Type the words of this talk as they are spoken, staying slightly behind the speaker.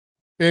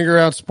Being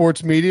around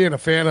sports media and a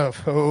fan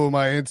of,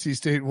 my NC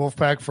State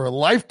Wolfpack for a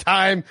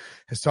lifetime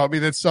has taught me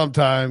that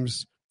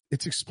sometimes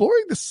it's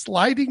exploring the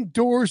sliding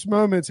doors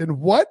moments and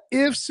what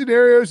if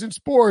scenarios in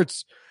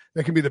sports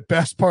that can be the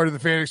best part of the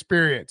fan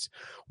experience.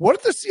 What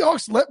if the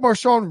Seahawks let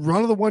Marshawn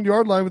run to the 1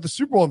 yard line with the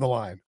Super Bowl on the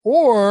line?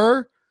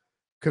 Or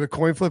could a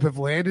coin flip have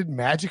landed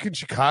Magic in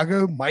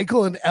Chicago,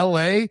 Michael in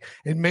LA,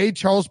 and made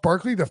Charles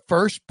Barkley the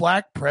first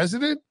black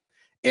president?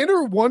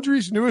 Enter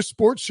Wondery's newest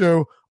sports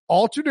show,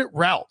 Alternate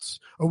Routes,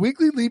 a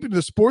weekly leap into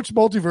the sports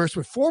multiverse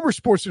with former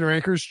SportsCenter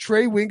anchors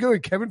Trey Wingo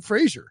and Kevin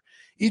Frazier.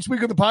 Each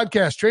week on the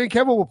podcast, Trey and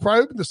Kevin will pry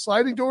open the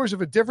sliding doors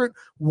of a different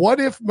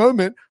what-if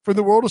moment from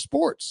the world of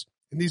sports.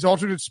 In these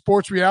alternate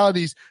sports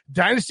realities,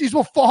 dynasties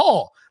will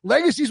fall,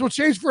 legacies will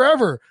change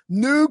forever,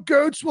 new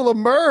GOATs will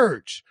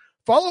emerge.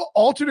 Follow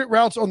Alternate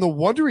Routes on the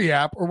Wondery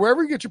app or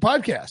wherever you get your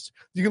podcasts.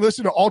 You can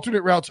listen to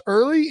Alternate Routes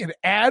early and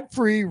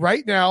ad-free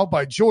right now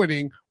by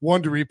joining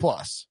Wondery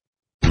Plus.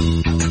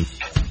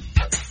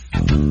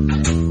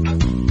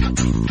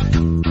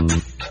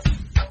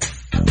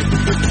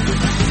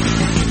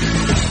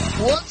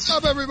 What's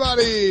up,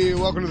 everybody?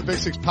 Welcome to the Big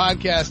Six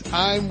Podcast.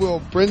 I'm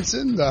Will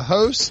Brinson, the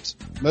host,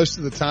 most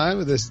of the time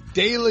of this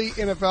daily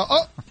NFL.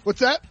 Oh, what's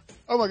that?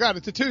 Oh my God,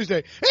 it's a Tuesday.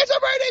 It's a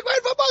Brady Quinn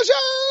football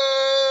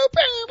show!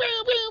 Pew,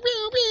 pew, pew,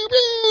 pew, pew,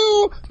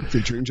 pew.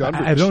 Featuring John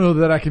Breach. I don't know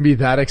that I can be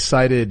that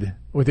excited,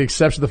 with the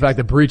exception of the fact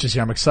that Breach is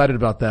here. I'm excited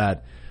about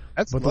that.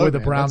 But the way the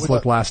Browns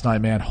looked last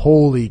night, man,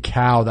 holy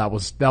cow, that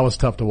was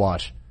tough to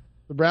watch.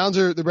 The Browns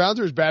are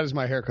as bad as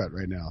my haircut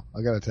right now.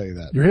 I got to tell you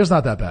that. Your hair's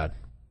not that bad.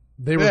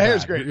 The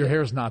hair's great. Your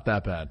hair's not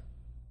that bad.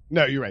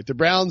 No, you're right. The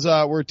Browns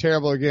were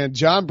terrible again.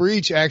 John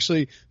Breach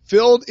actually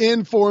filled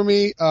in for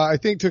me. I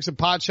think took some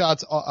pot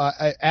shots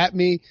at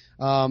me.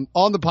 On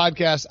the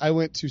podcast, I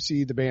went to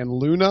see the band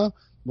Luna,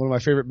 one of my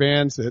favorite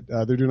bands that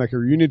they're doing like a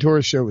reunion tour.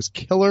 The show was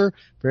killer.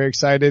 Very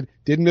excited.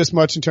 Didn't miss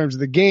much in terms of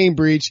the game,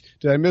 Breach.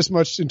 Did I miss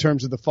much in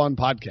terms of the fun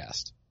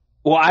podcast?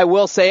 Well, I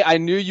will say I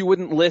knew you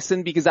wouldn't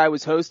listen because I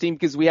was hosting,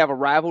 because we have a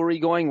rivalry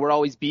going. We're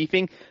always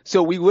beefing.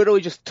 So we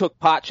literally just took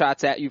pot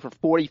shots at you for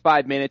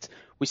 45 minutes.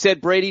 We said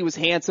Brady was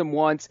handsome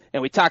once,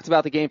 and we talked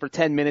about the game for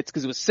 10 minutes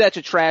because it was such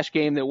a trash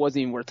game that it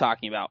wasn't even worth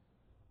talking about.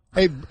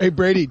 Hey,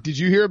 Brady, did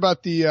you hear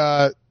about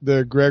the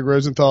Greg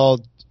Rosenthal,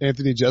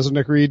 Anthony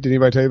Jeselnik read? Did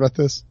anybody tell you about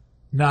this?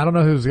 No, I don't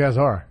know who those guys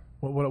are.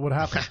 What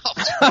happened?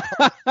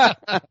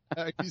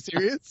 Are you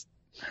serious?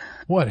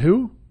 What?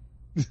 Who?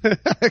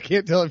 I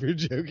can't tell if you're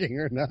joking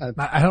or not.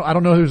 I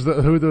don't know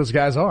who those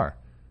guys are.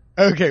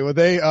 Okay, well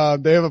they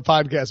have a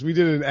podcast. We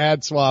did an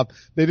ad swap.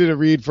 They did a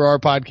read for our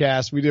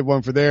podcast. We did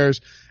one for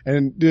theirs,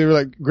 and they were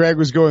like, Greg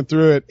was going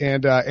through it,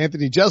 and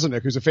Anthony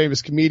Jeselnik, who's a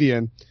famous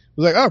comedian,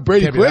 was like, "Oh,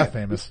 Brady Can't quit." Be that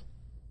famous.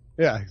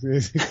 Yeah,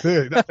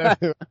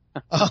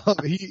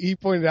 he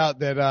pointed out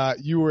that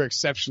you were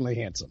exceptionally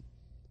handsome,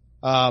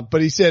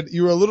 but he said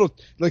you were a little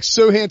like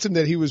so handsome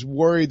that he was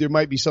worried there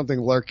might be something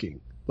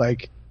lurking,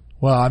 like.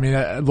 Well, I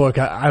mean, look,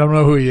 I don't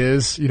know who he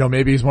is. You know,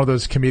 maybe he's one of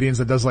those comedians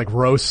that does like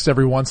roasts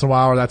every once in a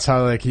while, or that's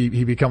how like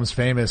he becomes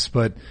famous.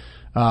 But,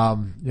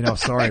 you know,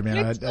 sorry,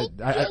 man.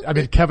 I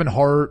mean, Kevin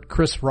Hart,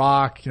 Chris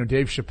Rock,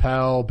 Dave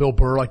Chappelle, Bill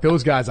Burr, like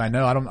those guys I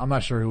know. I'm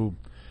not sure who.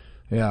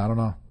 Yeah, I don't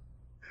know.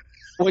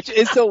 Which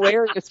is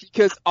hilarious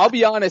because I'll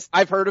be honest,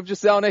 I've heard of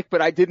Jeselnik,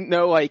 but I didn't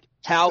know like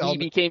how he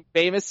became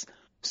famous.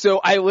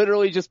 So I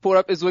literally just pulled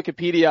up his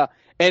Wikipedia,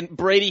 and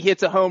Brady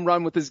hits a home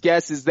run with his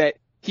guesses that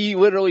he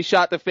literally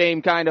shot to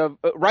fame kind of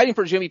writing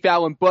for Jimmy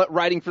Fallon, but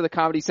writing for the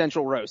Comedy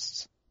Central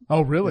roasts. Oh,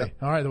 really?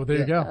 Yeah. All right. Well, there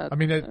you go. I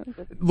mean,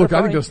 look,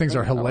 I think those things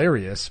are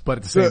hilarious, but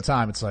at the same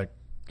time, it's like,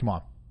 come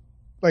on.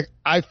 Like,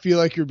 I feel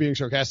like you're being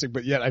sarcastic,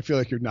 but yet I feel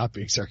like you're not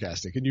being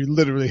sarcastic, and you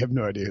literally have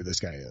no idea who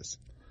this guy is.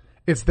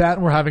 It's that,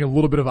 and we're having a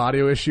little bit of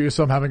audio issues,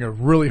 so I'm having a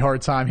really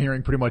hard time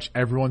hearing pretty much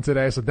everyone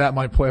today, so that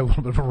might play a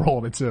little bit of a role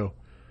in it too.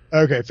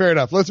 Okay, fair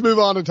enough. Let's move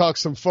on and talk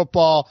some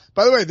football.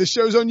 By the way, this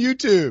show's on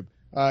YouTube.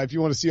 If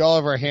you want to see all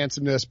of our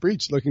handsomeness,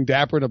 Breach looking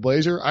dapper in a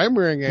blazer. I'm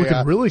wearing a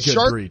looking really good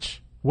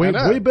Breach.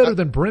 Way better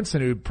than Brinson,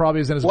 who probably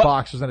is in his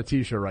boxers and a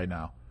t-shirt right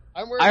now.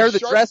 I heard the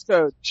dress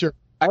code. Sure.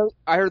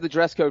 I heard the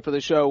dress code for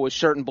the show was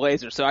shirt and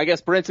blazer, so I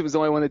guess Brinson was the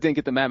only one that didn't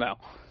get the memo.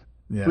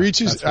 Yeah,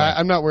 Breach is. Right.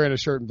 I'm not wearing a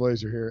shirt and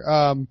blazer here.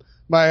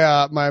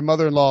 My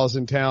mother-in-law is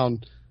in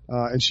town,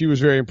 and she was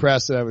very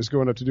impressed that I was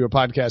going up to do a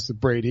podcast with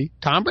Brady.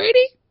 Tom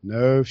Brady?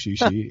 No, she.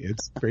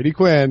 It's Brady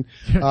Quinn.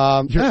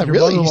 Your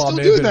really? He's still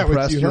doing that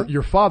with you, huh?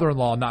 Your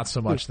father-in-law, not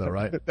so much though,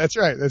 right? That's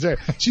right.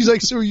 She's like,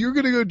 so you're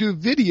going to go do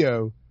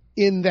video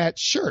in that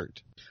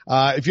shirt.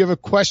 If you have a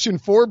question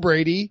for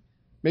Brady,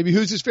 maybe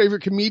who's his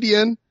favorite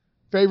comedian,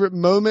 favorite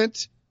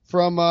moment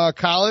from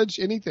college,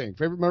 anything,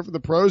 favorite moment for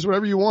the pros,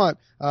 whatever you want,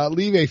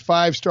 leave a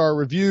 5-star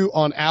review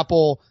on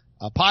Apple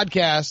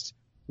Podcast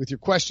with your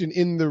question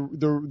in the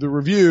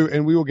review,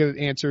 and we will get it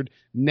answered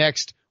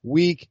next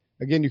week.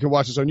 Again, you can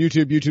watch us on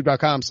YouTube,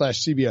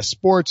 youtube.com/CBS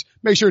Sports.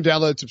 Make sure to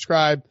download,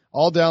 subscribe,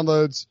 all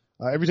downloads.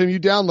 Every time you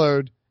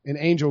download, an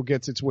angel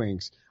gets its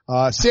wings.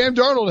 Sam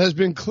Darnold has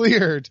been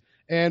cleared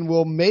and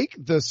will make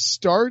the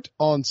start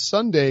on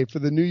Sunday for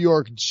the New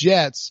York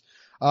Jets.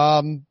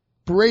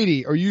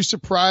 Brady, are you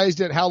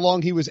surprised at how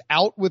long he was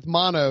out with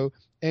mono?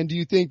 And do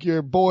you think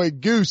your boy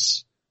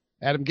Goose,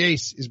 Adam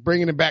Gase, is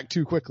bringing him back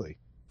too quickly?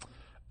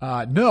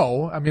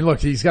 No. I mean, look,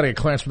 he's got to get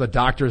clearance from the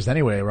doctors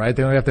anyway, right?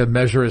 They only have to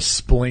measure his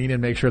spleen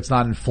and make sure it's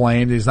not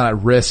inflamed. He's not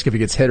at risk if he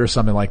gets hit or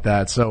something like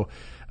that. So,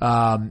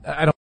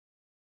 I don't,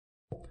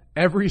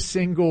 every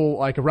single,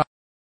 like, around,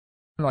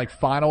 like,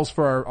 finals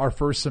for our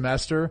first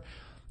semester,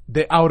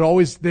 they'd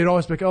always be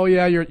like, oh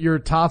yeah, your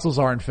tonsils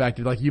are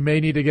infected. Like, you may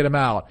need to get them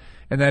out.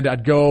 And then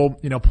I'd go,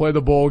 play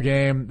the bowl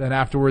game. Then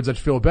afterwards I'd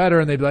feel better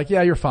and they'd be like,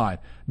 yeah, you're fine.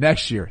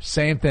 Next year,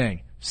 same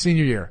thing.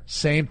 Senior year,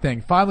 same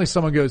thing. Finally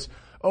someone goes,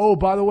 oh,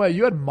 by the way,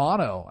 you had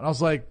mono. And I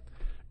was like,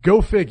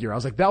 go figure. I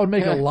was like, that would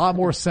make a lot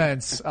more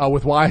sense,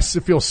 with why I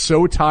feel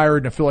so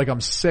tired and I feel like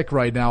I'm sick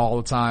right now all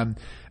the time,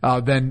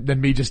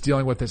 than me just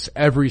dealing with this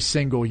every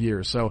single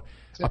year. So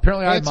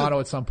apparently I had mono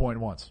at some point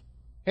once.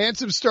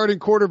 Handsome starting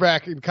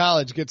quarterback in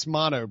college gets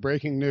mono.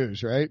 Breaking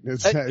news, right?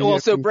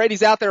 So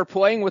Brady's out there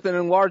playing with an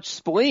enlarged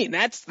spleen.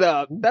 That's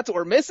what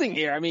we're missing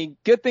here. I mean,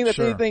 good thing that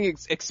anything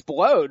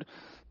explode.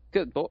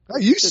 Good.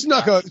 You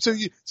snuck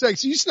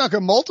you snuck a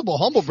multiple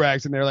humble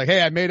brags in there. Like,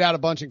 hey, I made out a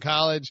bunch in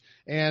college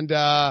and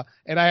I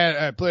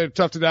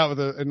toughed it out with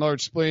an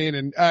enlarged spleen.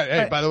 And,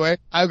 hey, by the way,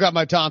 I've got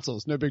my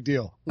tonsils. No big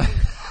deal. I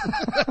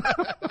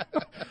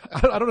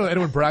don't know if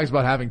anyone brags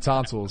about having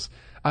tonsils.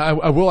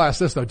 I will ask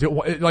this though.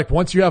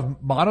 Once you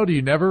have mono, do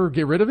you never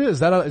get rid of it? Is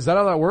that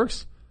how that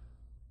works?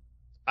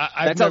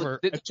 I've never.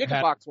 The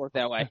chickenpox work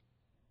that way.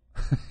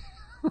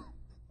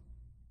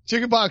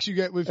 Chickenpox you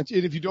get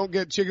if you don't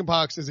get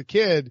chickenpox as a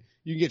kid,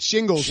 you can get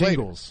shingles.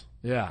 Shingles.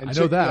 Later. Yeah, I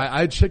know that.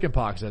 I had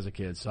chickenpox as a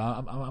kid, so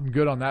I'm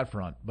good on that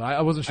front. But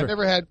I wasn't sure. I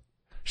never had.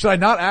 Should I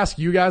not ask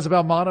you guys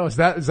about mono? Is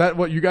that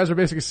what you guys are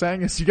basically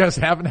saying? Is you guys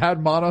haven't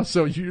had mono,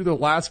 so you're the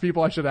last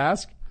people I should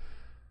ask?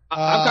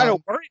 I'm kind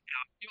of worried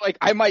now. Like,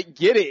 I might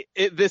get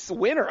it this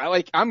winter.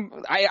 I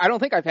don't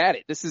think I've had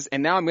it.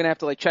 And now I'm going to have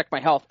to check my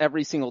health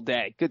every single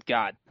day. Good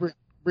God.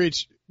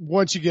 Breach,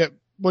 once you get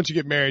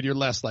married, you're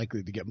less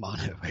likely to get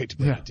mono. I hate to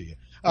break it to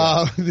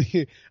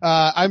you.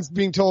 I'm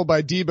being told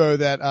by Debo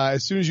that,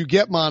 as soon as you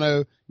get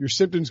mono, your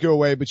symptoms go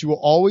away, but you will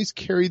always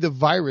carry the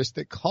virus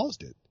that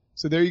caused it.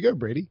 So there you go,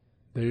 Brady.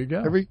 There you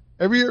go.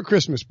 Every year at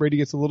Christmas, Brady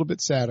gets a little bit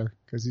sadder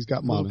because he's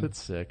got mono. A little bit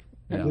sick.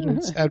 Yeah. A little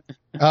bit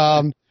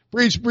sad.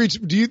 Breach,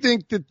 do you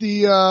think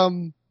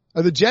that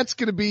are the Jets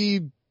going to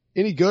be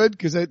any good?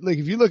 Cause if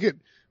you look at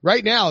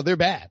right now, they're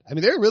bad. I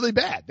mean, they're really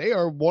bad. They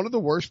are one of the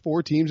worst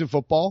 4 teams in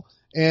football.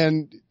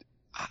 And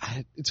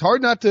it's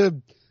hard not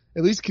to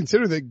at least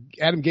consider that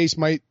Adam Gase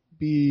might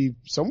be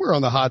somewhere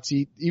on the hot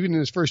seat, even in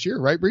his first year,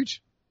 right,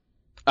 Breach?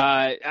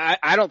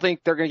 I don't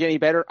think they're going to get any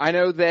better. I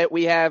know that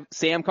we have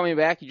Sam coming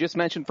back. You just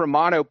mentioned from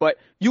mono, but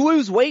you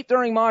lose weight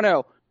during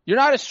mono. You're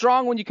not as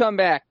strong when you come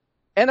back.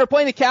 And they're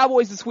playing the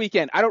Cowboys this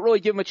weekend. I don't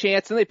really give them a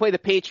chance. Then they play the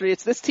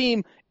Patriots. This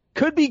team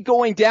could be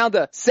going down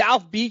to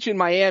South Beach in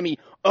Miami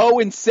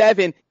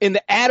 0-7 in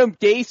the Adam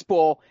Gase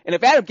Bowl. And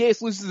if Adam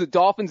Gase loses the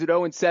Dolphins at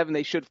 0-7,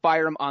 they should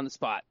fire him on the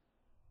spot.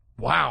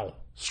 Wow.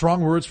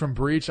 Strong words from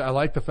Breach. I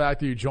like the fact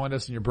that you joined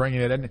us and you're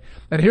bringing it in.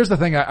 And here's the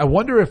thing. I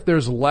wonder if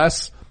there's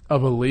less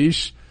of a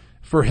leash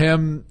for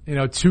him,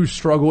 to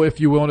struggle, if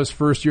you will, in his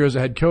first year as a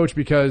head coach,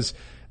 because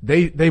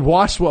they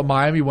watched what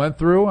Miami went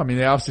through. I mean,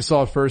 they obviously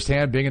saw it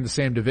firsthand being in the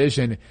same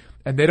division,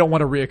 and they don't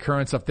want a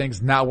reoccurrence of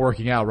things not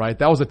working out, right?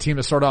 That was a team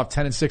that started off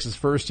 10-6 his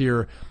first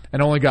year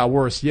and only got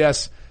worse.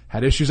 Yes,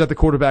 had issues at the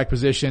quarterback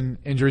position,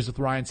 injuries with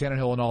Ryan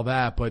Tannehill and all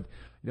that, but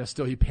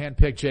still he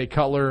handpicked Jay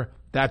Cutler.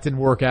 That didn't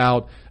work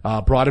out.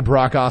 Brought in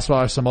Brock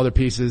Osweiler, some other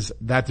pieces.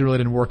 That really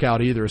didn't work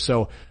out either.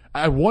 So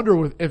I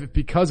wonder if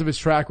because of his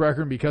track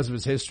record and because of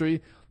his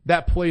history,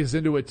 that plays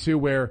into it too,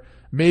 where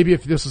maybe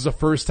if this was the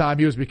first time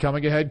he was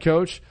becoming a head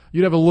coach,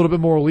 you'd have a little bit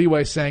more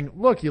leeway saying,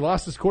 look, he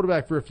lost his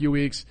quarterback for a few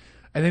weeks,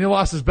 and then he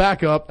lost his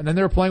backup, and then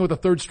they were playing with a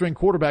third string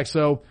quarterback.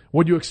 So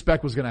what do you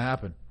expect was going to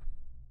happen?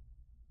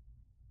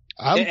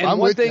 I'm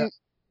with you.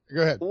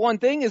 Go ahead. One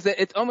thing is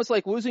that it's almost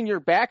like losing your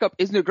backup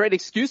isn't a great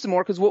excuse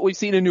anymore, because what we've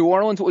seen in New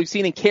Orleans, what we've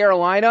seen in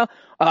Carolina,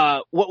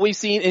 what we've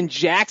seen in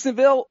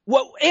Jacksonville,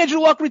 Andrew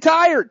Luck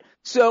retired.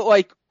 So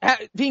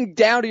being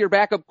down to your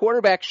backup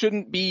quarterback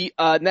shouldn't be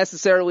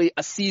necessarily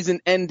a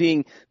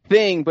season-ending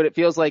thing, but it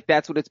feels like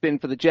that's what it's been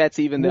for the Jets,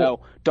 even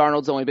though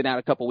Darnold's only been out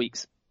a couple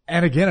weeks.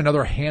 And again,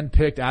 another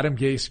hand-picked Adam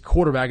Gase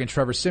quarterback in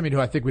Trevor Siemian,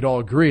 who I think we'd all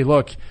agree,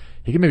 look,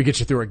 he can maybe get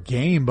you through a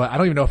game, but I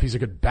don't even know if he's a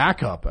good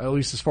backup, at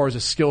least as far as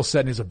his skill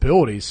set and his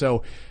ability.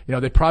 So,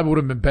 they probably would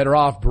have been better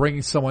off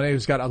bringing someone in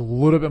who's got a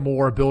little bit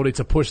more ability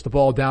to push the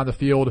ball down the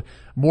field,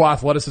 more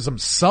athleticism,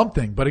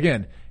 something. But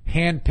again,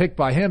 hand-picked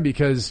by him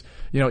because,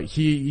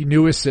 he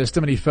knew his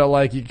system and he felt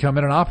like he could come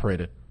in and operate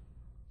it.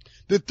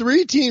 The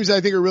 3 teams I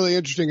think are really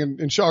interesting,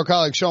 and our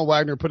colleague Sean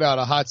Wagner put out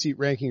a hot seat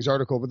rankings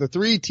article, but the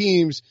 3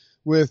 teams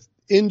with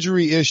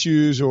injury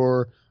issues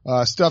or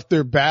stuff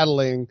they're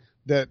battling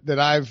that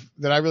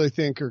I really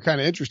think are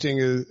kind of interesting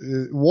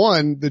is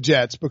one, the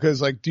Jets,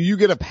 because like, do you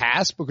get a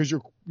pass because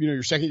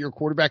your second year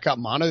quarterback got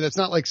mono? That's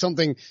not like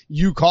something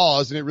you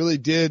caused, and it really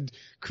did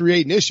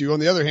create an issue. On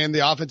the other hand,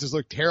 the offenses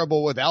look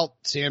terrible without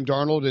Sam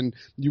Darnold, and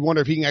you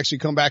wonder if he can actually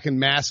come back and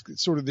mask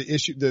sort of the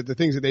issue, the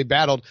things that they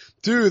battled.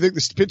 Two, I think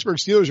the Pittsburgh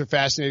Steelers are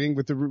fascinating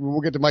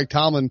we'll get to Mike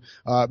Tomlin,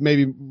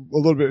 maybe a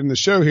little bit in the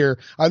show here.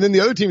 And then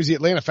the other team is the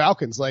Atlanta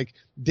Falcons. Like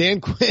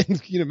Dan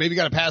Quinn, maybe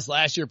got a pass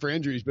last year for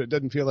injuries, but it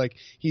doesn't feel like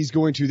he's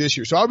going to this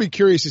year. So I'll be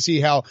curious to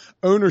see how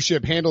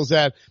ownership handles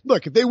that.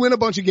 Look, if they win a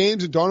bunch of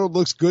games and Darnold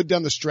looks good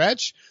down the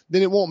stretch,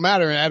 then it won't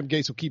matter and Adam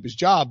Gase will keep his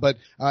job. But,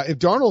 if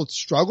Darnold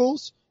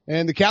struggles,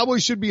 and the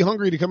Cowboys should be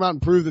hungry to come out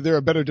and prove that they're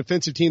a better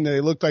defensive team than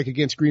they looked like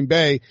against Green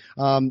Bay.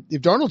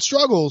 If Darnold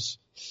struggles,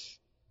 it's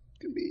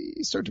going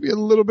to start to be a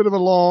little bit of a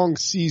long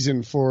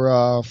season for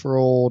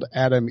old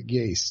Adam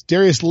Gase.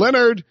 Darius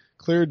Leonard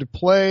cleared to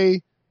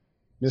play,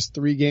 missed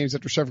 3 games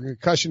after suffering a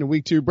concussion in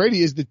week 2.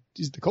 Brady, is the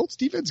Colts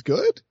defense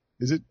good?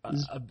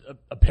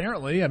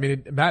 Apparently, I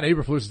mean, Matt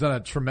Eberflus has done a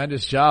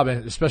tremendous job,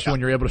 and especially when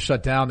you're able to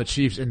shut down the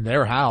Chiefs in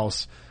their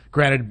house.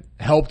 Granted,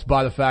 helped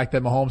by the fact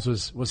that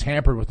Mahomes was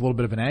hampered with a little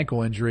bit of an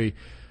ankle injury.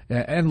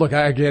 And look,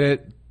 I get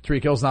it.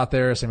 Tyreek Hill's not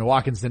there. Sammy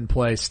Watkins didn't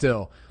play.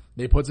 Still,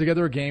 they put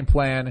together a game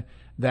plan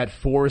that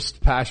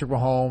forced Patrick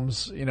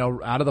Mahomes,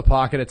 out of the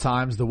pocket at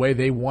times the way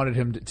they wanted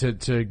him to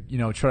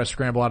try to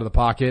scramble out of the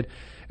pocket,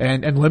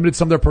 and limited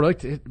some of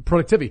their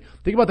productivity.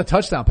 Think about the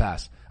touchdown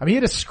pass. I mean, he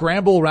had to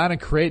scramble around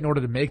and create in order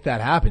to make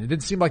that happen. It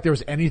didn't seem like there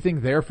was anything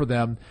there for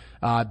them,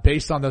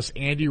 based on this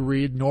Andy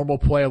Reid normal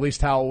play, at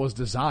least how it was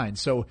designed.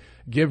 So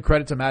give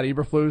credit to Matt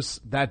Eberflus,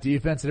 that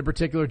defense, and in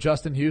particular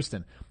Justin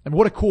Houston. And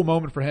what a cool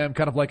moment for him,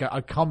 kind of like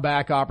a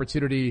comeback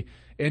opportunity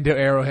into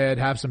Arrowhead,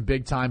 have some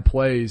big time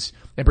plays,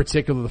 in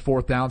particular the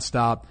 4th down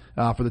stop,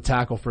 for the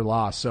tackle for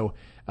loss. So,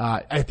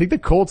 I think the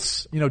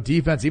Colts,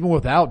 defense, even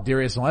without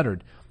Darius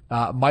Leonard,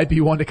 might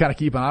be one to kind of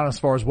keep an eye on as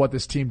far as what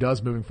this team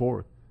does moving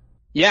forward.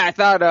 Yeah, I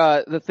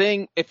thought,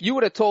 if you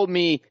would have told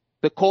me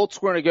the Colts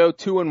were going to go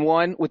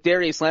 2-1 with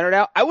Darius Leonard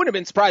out, I wouldn't have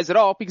been surprised at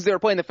all because they were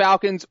playing the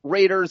Falcons,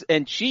 Raiders,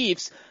 and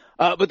Chiefs.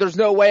 But there's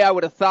no way I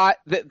would have thought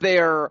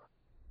that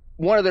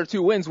one of their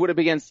 2 wins would have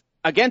been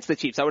against the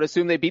Chiefs. I would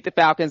assume they beat the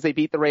Falcons, they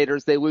beat the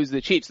Raiders, they lose the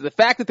Chiefs. So the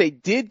fact that they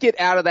did get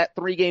out of that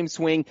 3-game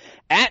swing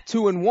at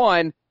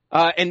 2-1,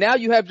 and now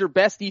you have your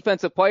best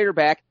defensive player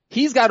back,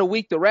 he's got a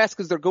week to rest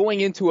because they're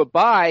going into a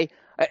bye.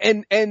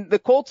 And the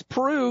Colts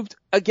proved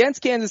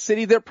against Kansas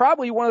City they're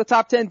probably one of the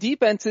top 10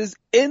 defenses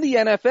in the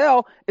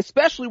NFL,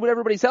 especially when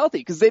everybody's healthy,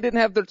 because they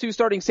didn't have their 2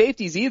 starting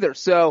safeties either.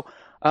 So,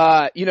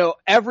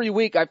 every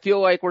week I feel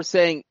like we're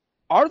saying,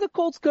 are the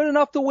Colts good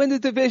enough to win the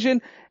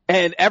division?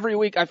 And every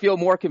week I feel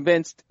more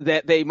convinced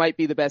that they might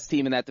be the best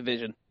team in that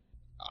division.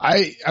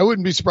 I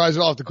wouldn't be surprised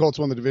at all if the Colts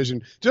won the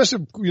division. Just,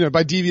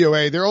 by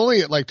DVOA, they're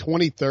only at like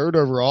 23rd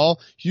overall.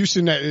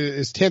 Houston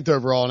is 10th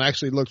overall and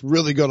actually looks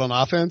really good on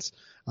offense.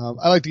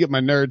 I like to get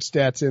my nerd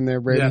stats in there,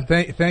 Brady.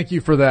 Yeah, thank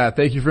you for that.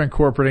 Thank you for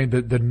incorporating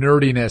the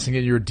nerdiness and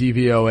getting your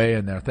DVOA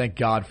in there. Thank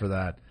God for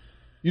that.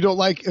 You don't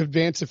like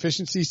advanced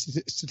efficiency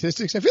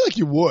statistics? I feel like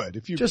you would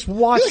if you just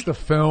watch the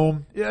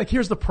film. Yeah, like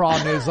here's the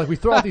problem is we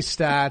throw out these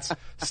stats.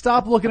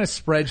 Stop looking at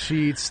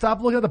spreadsheets.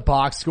 Stop looking at the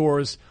box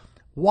scores.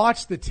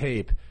 Watch the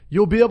tape.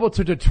 You'll be able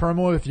to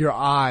determine with your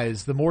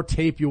eyes, the more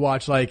tape you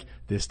watch, like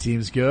this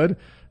team's good,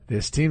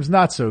 this team's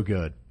not so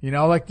good.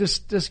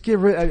 Just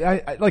give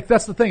it, like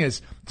that's the thing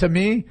is, to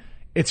me,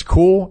 it's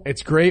cool.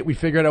 It's great. We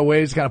figured out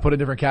ways to kind of put in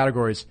different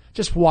categories.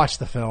 Just watch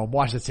the film,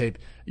 watch the tape.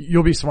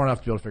 You'll be smart enough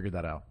to be able to figure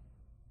that out.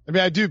 I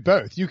mean, I do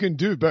both. You can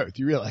do both.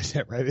 You realize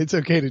that, right? It's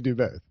okay to do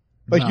both.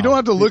 Like, you don't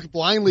have to look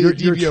blindly at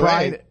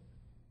DVOA.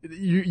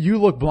 You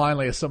look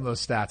blindly at some of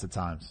those stats at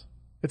times.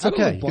 It's okay.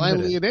 I don't look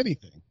blindly at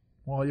anything.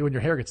 Well, when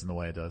your hair gets in the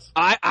way, it does.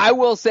 I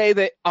will say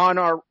that on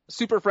our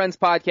Super Friends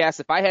podcast,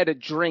 if I had a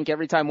drink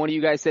every time one of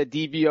you guys said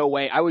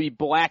DVOA, I would be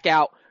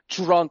blackout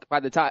drunk by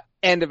the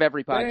end of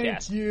every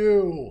podcast. Thank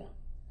you.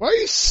 Why are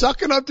you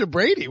sucking up to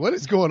Brady? What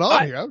is going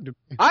on here?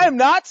 I am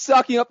not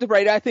sucking up to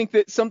Brady. I think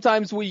that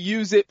sometimes we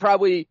use it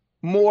probably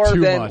more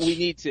than we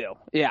need to.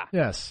 Yeah.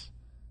 Yes.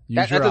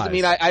 That doesn't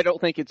mean I don't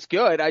think it's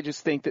good. I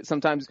just think that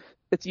sometimes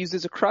it's used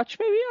as a crutch,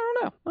 maybe. I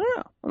don't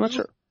know. I'm not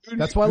sure.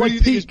 That's why I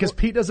like Pete, because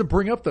Pete doesn't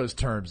bring up those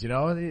terms,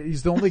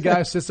 He's the only guy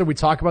who sits there. We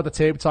talk about the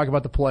tape, talk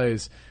about the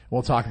plays, and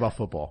we'll talk about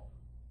football.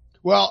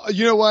 Well,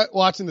 you know what?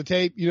 Watching the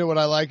tape, you know what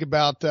I like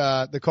about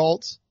the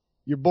Colts?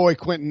 Your boy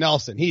Quentin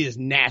Nelson. He is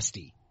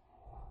nasty.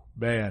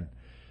 Man.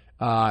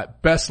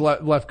 Best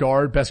left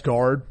guard, best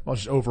guard. I'll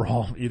just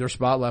overhaul either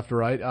spot, left or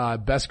right.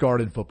 Best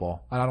guard in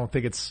football. I don't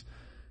think it's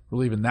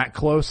really even that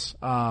close.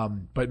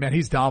 But man,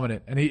 he's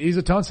dominant and he's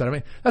a tone setter. I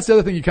mean, that's the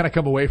other thing you kind of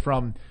come away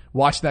from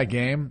watching that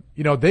game.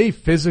 They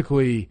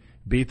physically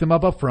beat them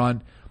up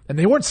front and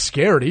they weren't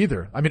scared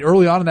either. I mean,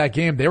 early on in that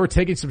game, they were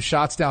taking some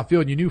shots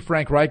downfield and you knew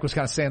Frank Reich was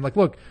kind of saying like,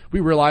 look, we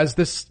realize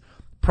this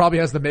probably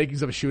has the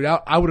makings of a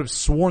shootout. I would have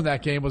sworn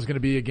that game was going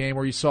to be a game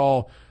where you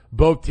saw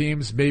both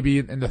teams maybe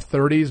in the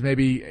 30s,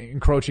 maybe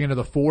encroaching into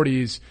the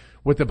 40s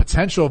with the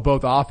potential of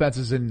both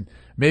offenses and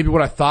maybe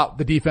what I thought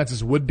the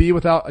defenses would be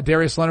without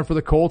Darius Leonard for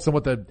the Colts and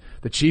what the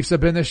Chiefs have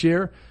been this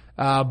year.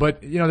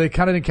 But you know, they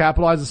kind of didn't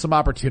capitalize on some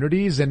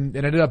opportunities and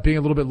it ended up being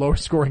a little bit lower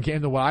scoring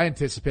game than what I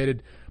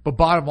anticipated. But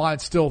bottom line,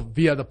 still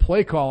via the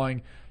play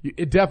calling,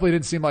 it definitely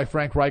didn't seem like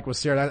Frank Reich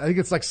was there. I think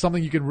it's like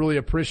something you can really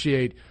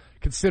appreciate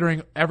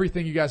considering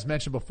everything you guys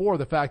mentioned before,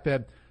 the fact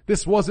that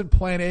this wasn't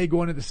plan A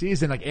going into the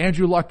season. Like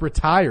Andrew Luck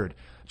retired.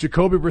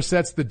 Jacoby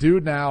Brissett's the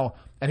dude now,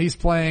 and he's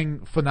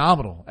playing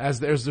phenomenal as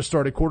their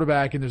starting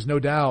quarterback, and there's no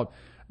doubt,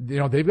 you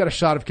know, they've got a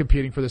shot of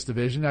competing for this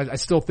division. I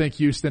still think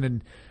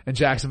Houston and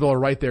Jacksonville are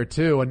right there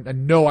too,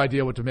 and no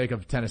idea what to make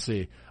of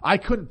Tennessee. I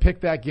couldn't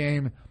pick that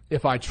game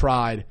if I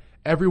tried.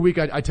 Every week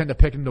I tend to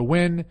pick them to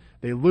win.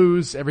 They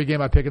lose. Every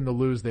game I pick them to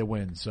lose, they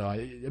win. So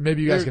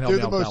maybe you guys can help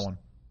me out with that one.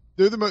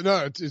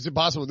 It's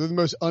impossible. They're the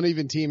most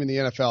uneven team in the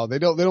NFL.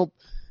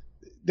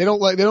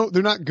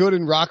 They're not good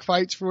in rock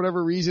fights for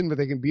whatever reason, but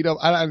they can beat up.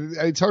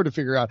 It's hard to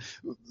figure out.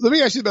 Let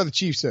me ask you about the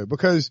Chiefs though,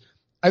 because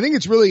I think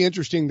it's really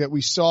interesting that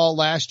we saw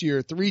last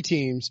year 3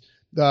 teams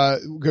go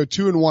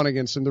 2-1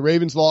 against them. The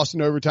Ravens lost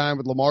in overtime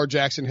with Lamar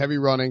Jackson heavy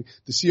running.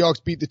 The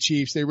Seahawks beat the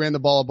Chiefs. They ran the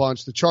ball a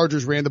bunch. The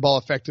Chargers ran the ball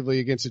effectively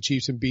against the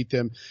Chiefs and beat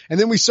them. And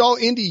then we saw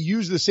Indy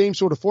use the same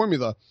sort of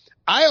formula.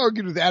 I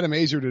argued with Adam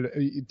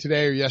Azer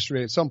today or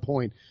yesterday at some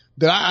point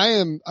that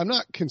I'm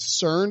not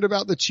concerned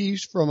about the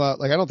Chiefs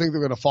I don't think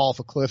they're going to fall off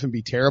a cliff and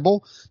be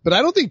terrible, but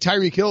I don't think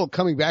Tyreek Hill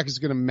coming back is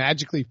going to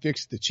magically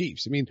fix the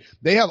Chiefs. I mean,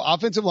 they have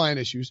offensive line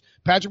issues.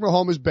 Patrick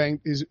Mahomes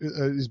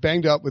is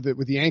banged up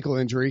with the ankle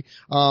injury.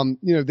 You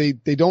know,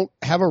 they don't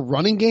have a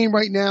running game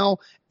right now.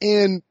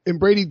 And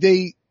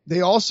Brady,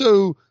 they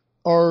also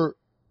are,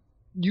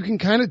 you can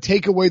kind of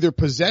take away their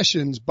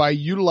possessions by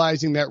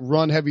utilizing that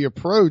run heavy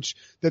approach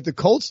that the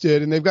Colts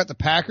did. And they've got the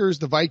Packers,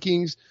 the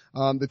Vikings,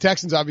 the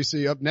Texans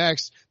obviously up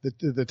next.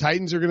 The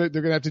Titans they're going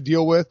to have to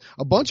deal with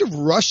a bunch of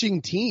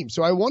rushing teams.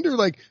 So I wonder,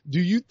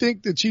 do you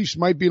think the Chiefs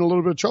might be in a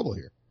little bit of trouble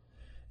here?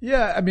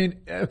 Yeah, I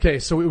mean, okay,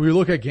 so we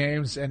look at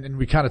games and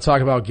we kind of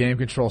talk about game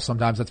control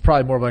sometimes. That's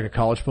probably more of like a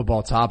college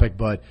football topic,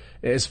 but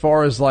as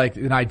far as like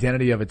an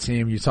identity of a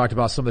team, you talked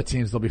about some of the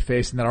teams they'll be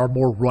facing that are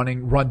more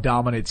run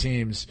dominant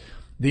teams.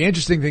 The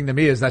interesting thing to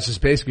me is that's just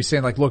basically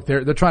saying like, look,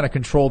 they're trying to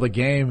control the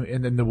game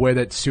in the way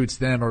that suits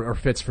them or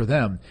fits for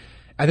them.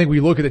 I think we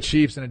look at the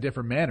Chiefs in a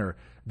different manner.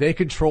 They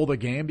control the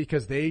game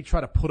because they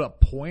try to put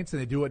up points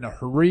and they do it in a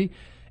hurry.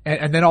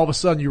 And then all of a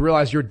sudden you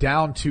realize you're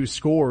down 2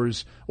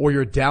 scores or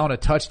you're down a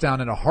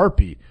touchdown in a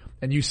heartbeat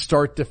and you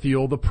start to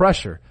feel the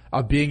pressure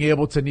of being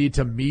able to need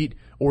to meet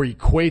or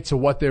equate to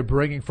what they're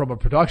bringing from a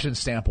production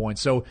standpoint.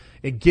 So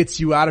it gets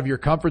you out of your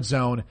comfort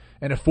zone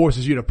and it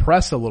forces you to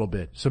press a little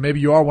bit. So maybe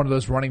you are one of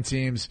those running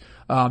teams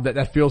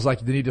that feels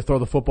like they need to throw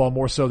the football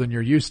more so than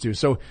you're used to.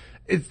 So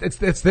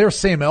it's their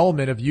same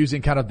element of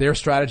using kind of their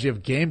strategy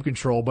of game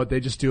control, but they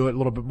just do it a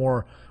little bit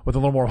more with a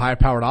little more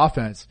high-powered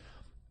offense.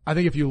 I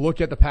think if you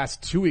look at the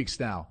past 2 weeks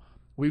now,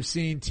 we've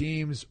seen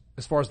teams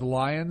as far as the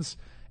Lions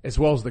as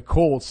well as the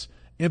Colts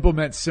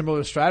implement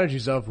similar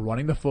strategies of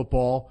running the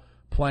football,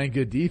 playing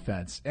good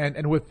defense.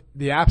 And with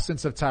the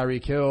absence of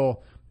Tyreek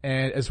Hill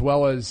and as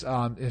well as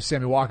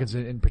Sammy Watkins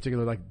in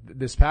particular, like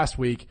this past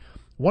week,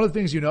 one of the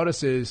things you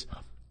notice is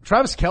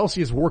Travis Kelce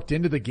has worked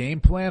into the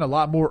game plan a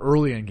lot more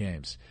early in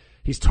games.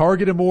 He's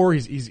targeted more.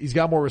 He's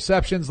got more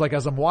receptions. Like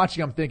as I'm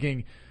watching, I'm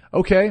thinking,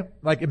 okay,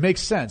 like it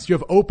makes sense. You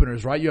have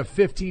openers, right? You have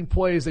 15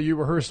 plays that you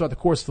rehearse throughout the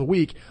course of the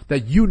week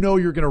that you know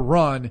you're going to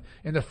run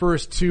in the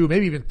first 2,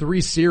 maybe even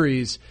 3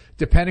 series,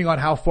 depending on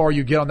how far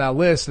you get on that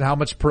list and how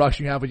much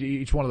production you have with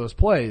each one of those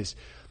plays.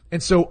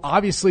 And so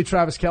obviously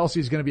Travis Kelce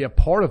is going to be a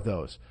part of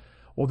those.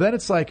 Well, then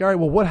it's like, all right,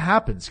 well, what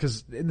happens?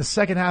 Because in the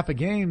second half of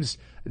games,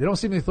 they don't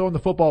seem to be throwing the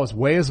football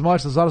way as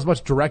much. There's not as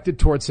much directed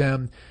towards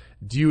him.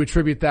 Do you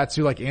attribute that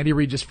to like Andy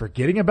Reid just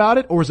forgetting about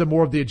it, or is it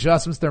more of the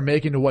adjustments they're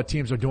making to what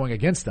teams are doing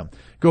against them?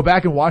 Go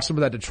back and watch some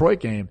of that Detroit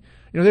game.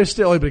 You know, they're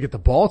still able to get the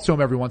ball to him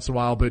every once in a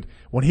while, but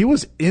when he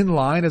was in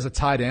line as a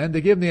tight end,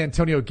 they gave him the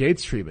Antonio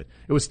Gates treatment.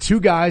 It was 2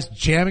 guys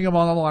jamming him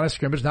on the line of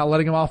scrimmage, not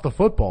letting him off the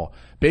football,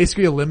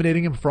 basically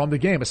eliminating him from the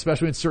game,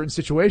 especially in certain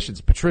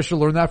situations. Patricia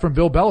learned that from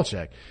Bill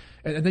Belichick.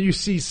 And then you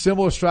see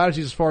similar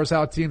strategies as far as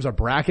how teams are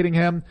bracketing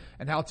him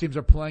and how teams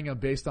are playing him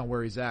based on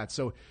where he's at.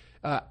 So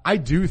I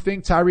do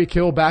think Tyreek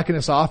Hill back in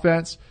this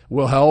offense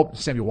will help.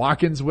 Sammy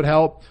Watkins would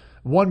help.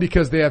 One,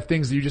 because they have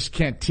things that you just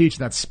can't teach,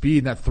 and that's speed,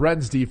 and that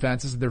threatens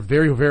defenses. They're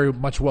very, very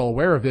much well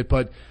aware of it.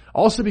 But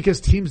also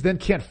because teams then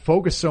can't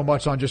focus so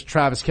much on just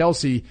Travis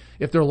Kelce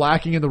if they're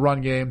lacking in the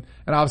run game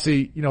and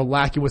obviously, you know,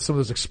 lacking with some of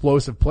those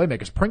explosive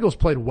playmakers. Pringle's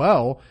played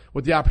well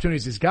with the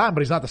opportunities he's gotten,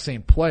 but he's not the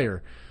same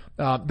player.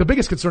 The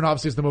biggest concern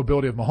obviously is the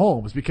mobility of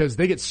Mahomes because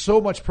they get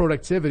so much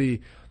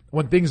productivity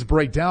when things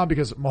break down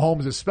because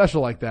Mahomes is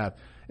special like that.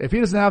 If he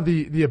doesn't have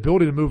the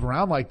ability to move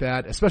around like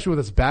that, especially with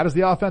as bad as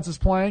the offense is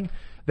playing,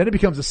 then it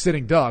becomes a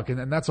sitting duck,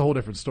 and that's a whole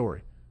different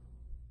story.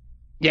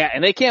 Yeah,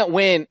 and they can't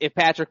win if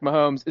Patrick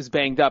Mahomes is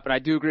banged up, and I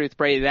do agree with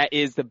Brady. That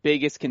is the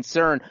biggest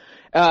concern.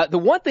 The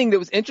one thing that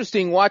was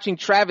interesting watching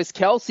Travis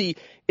Kelce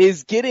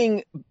is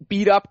getting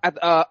beat up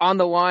on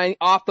the line,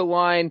 off the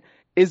line,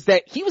 is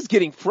that he was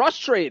getting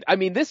frustrated. I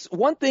mean, this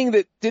one thing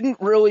that didn't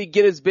really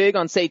get as big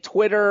on, say,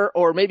 Twitter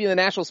or maybe in the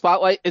national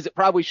spotlight as it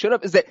probably should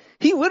have, is that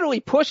he literally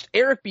pushed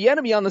Eric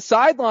Bieniemy on the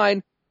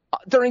sideline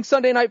during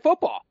Sunday Night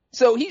Football.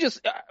 So he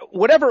just,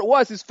 whatever it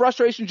was, his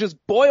frustration just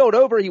boiled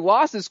over. He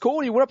lost his cool.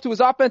 He went up to his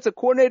offensive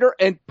coordinator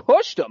and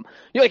pushed him.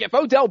 You're like, if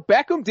Odell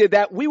Beckham did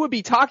that, we would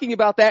be talking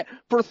about that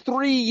for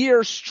 3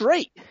 years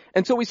straight.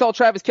 Until we saw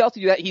Travis Kelce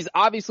do that, he's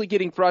obviously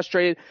getting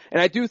frustrated. And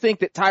I do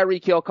think that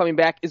Tyreek Hill coming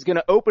back is going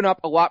to open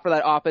up a lot for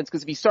that offense,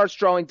 because if he starts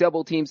drawing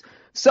double teams,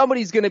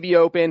 somebody's going to be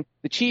open.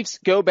 The Chiefs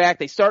go back,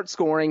 they start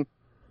scoring.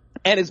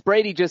 And as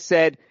Brady just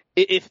said,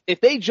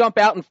 if they jump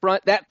out in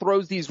front, that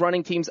throws these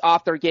running teams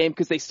off their game,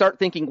 because they start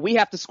thinking we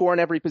have to score in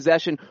every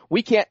possession.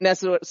 We can't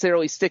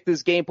necessarily stick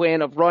this game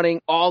plan of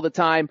running all the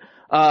time.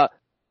 But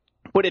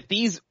if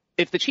the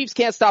Chiefs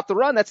can't stop the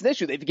run, that's an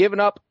issue. They've given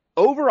up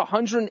over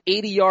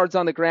 180 yards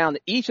on the ground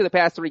each of the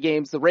past 3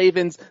 games, the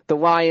Ravens, the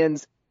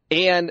Lions,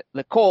 and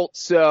the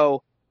Colts.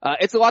 So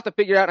it's a lot to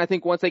figure out. And I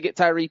think once they get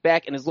Tyreek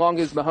back, and as long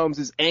as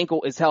Mahomes'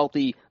 ankle is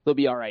healthy, they'll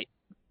be all right.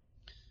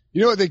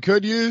 You know what they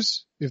could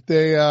use? If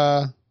they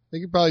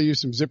could probably use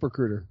some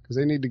ZipRecruiter, because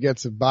they need to get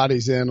some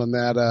bodies in on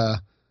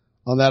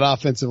that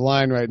offensive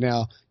line right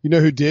now. You know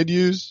who did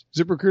use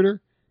ZipRecruiter?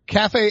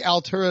 Cafe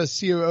Altura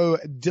COO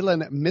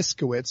Dylan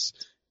Miskowitz.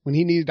 When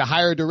he needed to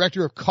hire a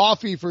director of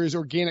coffee for his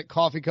organic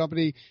coffee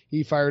company,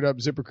 he fired up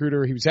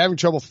ZipRecruiter. He was having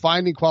trouble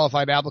finding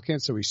qualified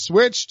applicants, so he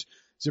switched.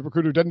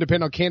 ZipRecruiter doesn't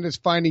depend on candidates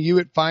finding you.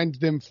 It finds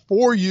them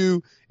for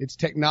you. Its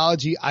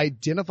technology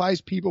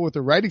identifies people with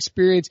the right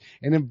experience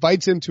and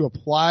invites them to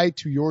apply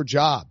to your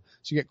job.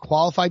 So you get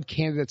qualified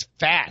candidates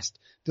fast.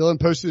 Dylan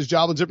posted his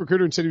job on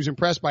ZipRecruiter and said he was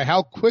impressed by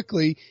how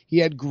quickly he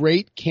had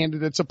great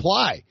candidates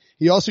apply.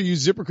 He also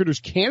used ZipRecruiter's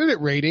candidate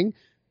rating.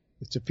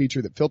 It's a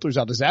feature that filters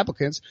out his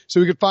applicants, so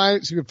he could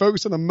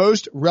focus on the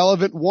most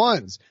relevant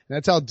ones. And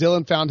that's how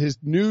Dylan found his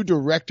new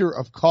director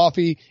of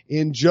coffee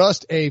in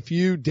just a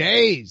few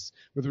days.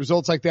 With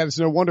results like that, it's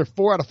no wonder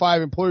 4 out of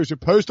 5 employers who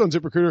post on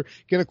ZipRecruiter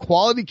get a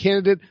quality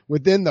candidate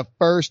within the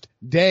first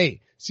day.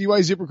 See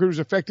why ZipRecruiter is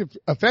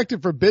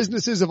effective for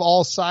businesses of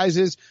all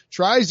sizes.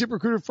 Try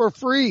ZipRecruiter for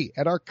free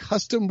at our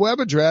custom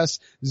web address,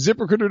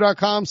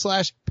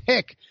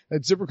 ZipRecruiter.com/pick.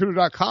 That's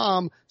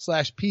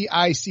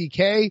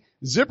ZipRecruiter.com/PICK.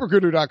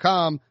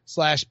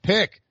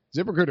 ZipRecruiter.com/pick.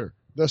 ZipRecruiter,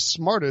 the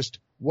smartest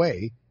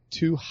way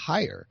to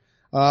hire.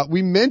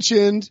 We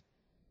mentioned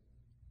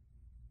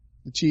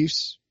the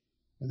Chiefs.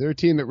 They're a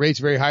team that rates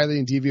very highly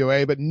in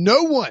DVOA, but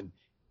no one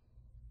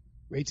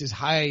rates as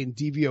high in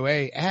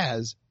DVOA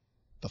as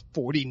the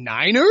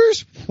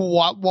 49ers?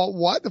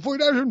 What? The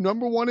 49ers are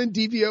number 1 in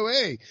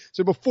DVOA.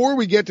 So before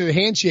we get to the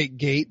handshake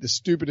gate, the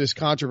stupidest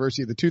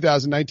controversy of the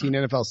 2019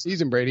 NFL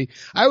season, Brady,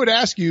 I would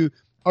ask you,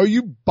 are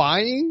you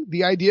buying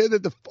the idea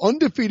that the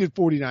undefeated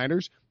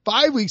 49ers,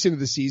 5 weeks into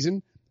the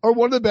season, are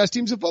one of the best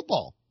teams in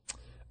football?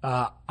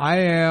 I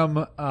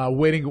am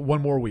waiting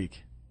one more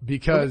week,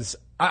 because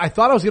I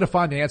thought I was going to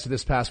find the answer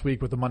this past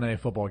week with the Monday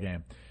Night Football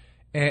game.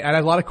 And I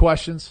had a lot of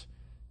questions,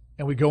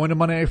 and we go into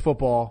Monday Night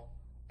Football,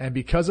 and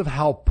because of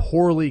how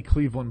poorly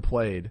Cleveland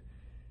played,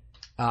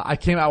 I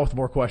came out with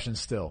more questions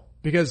still,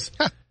 because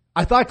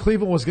I thought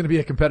Cleveland was going to be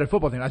a competitive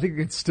football team. I think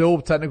they can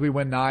still technically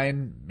win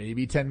 9,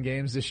 maybe 10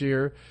 games this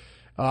year.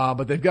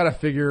 But they've got to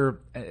figure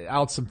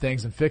out some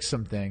things and fix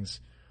some things.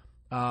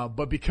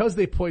 But because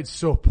they played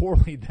so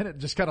poorly, then it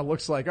just kind of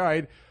looks like, all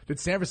right, did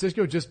San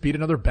Francisco just beat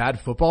another bad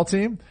football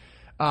team?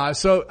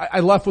 So I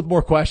left with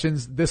more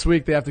questions. This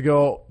week they have to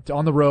go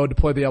on the road to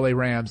play the LA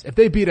Rams. If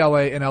they beat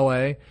LA in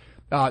LA,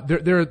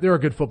 they're a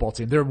good football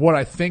team. They're what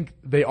I think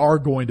they are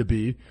going to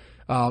be.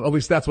 At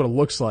least that's what it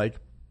looks like.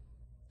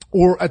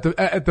 Or at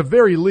the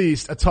very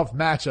least, a tough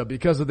matchup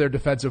because of their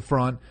defensive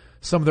front,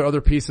 some of their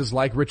other pieces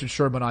like Richard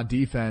Sherman on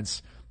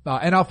defense.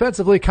 And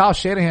offensively, Kyle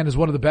Shanahan is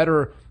one of the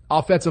better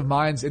offensive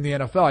minds in the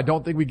NFL. I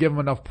don't think we give him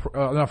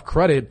enough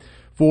credit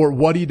for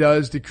what he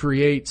does to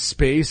create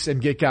space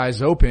and get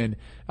guys open,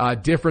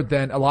 different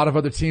than a lot of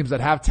other teams that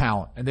have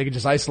talent and they can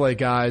just isolate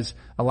guys,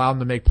 allow them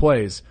to make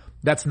plays.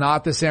 That's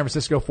not the San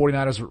Francisco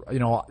 49ers,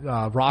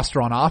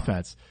 roster on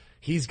offense.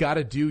 He's got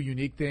to do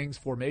unique things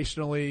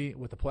formationally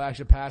with the play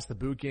action pass, the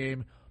boot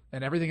game,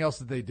 and everything else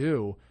that they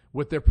do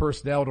with their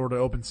personnel in order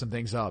to open some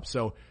things up.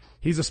 So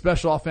he's a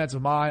special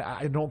offensive mind.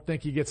 I don't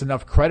think he gets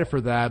enough credit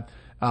for that,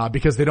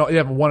 because they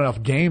haven't won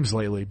enough games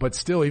lately. But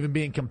still, even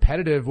being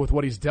competitive with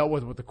what he's dealt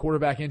with the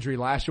quarterback injury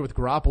last year with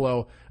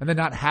Garoppolo, and then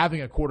not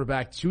having a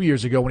quarterback 2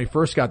 years ago when he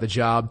first got the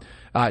job,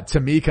 to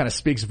me kind of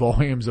speaks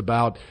volumes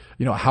about,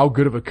 how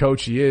good of a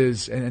coach he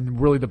is and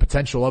really the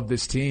potential of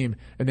this team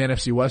in the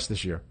NFC West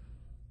this year.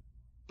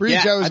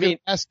 Breach, I was going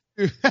to ask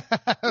you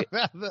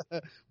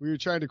we were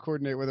trying to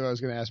coordinate whether I was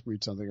going to ask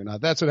Breach something or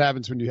not. That's what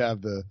happens when you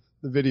have the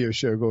video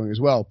show going as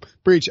well.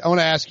 Breach, I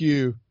want to ask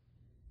you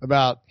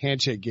about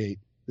Handshake Gate.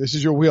 This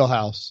is your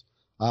wheelhouse.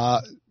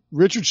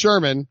 Richard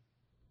Sherman,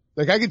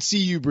 I could see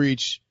you,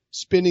 Breach,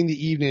 spending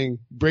the evening.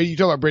 Brady, you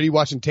talk about Brady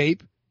watching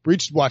tape?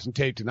 Breach is watching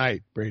tape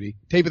tonight, Brady.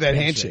 Tape of that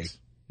handshake.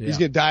 Yeah. He's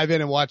going to dive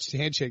in and watch the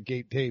Handshake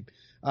Gate tape.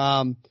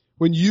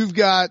 When you've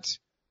got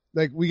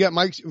Like we got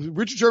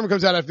Richard Sherman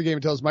comes out after the game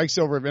and tells Mike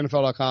Silver of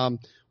NFL.com,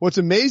 what's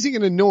amazing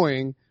and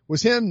annoying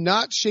was him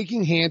not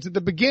shaking hands at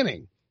the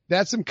beginning.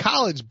 That's some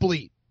college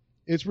bleat.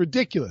 It's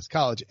ridiculous.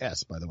 College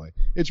S, by the way.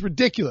 It's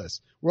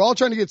ridiculous. We're all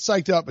trying to get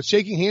psyched up, but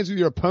shaking hands with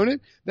your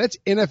opponent, that's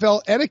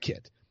NFL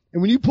etiquette.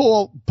 And when you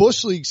pull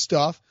Bush League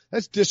stuff,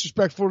 that's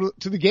disrespectful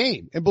to the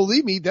game. And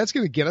believe me, that's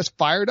going to get us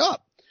fired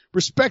up.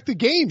 Respect the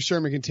game,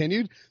 Sherman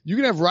continued. You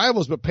can have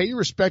rivals, but pay your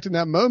respect in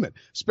that moment,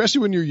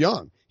 especially when you're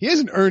young. He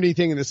hasn't earned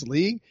anything in this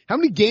league. How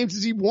many games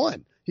has he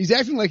won? He's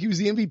acting like he was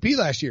the MVP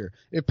last year.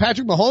 If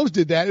Patrick Mahomes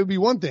did that, it would be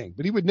one thing,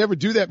 but he would never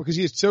do that because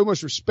he has so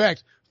much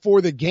respect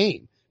for the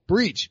game.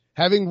 Breach,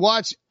 having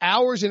watched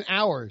hours and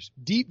hours,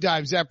 deep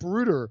dive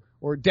Zapruder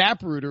or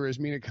Dapruder, as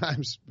Mina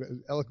Kimes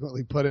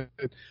eloquently put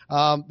it.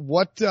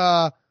 What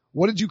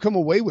did you come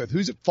away with?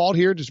 Who's at fault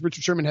here? Does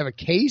Richard Sherman have a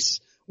case,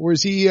 or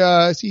is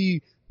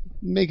he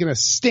making a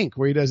stink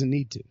where he doesn't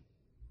need to?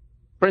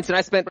 Princeton,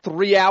 I spent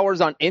 3 hours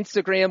on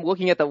Instagram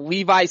looking at the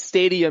Levi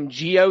Stadium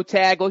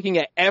geotag, looking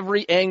at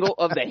every angle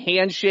of the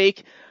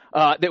handshake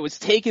that was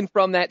taken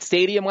from that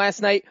stadium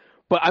last night.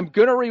 But I'm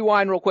going to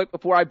rewind real quick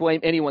before I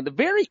blame anyone. The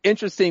very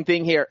interesting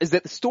thing here is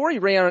that the story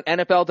ran on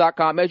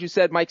NFL.com. As you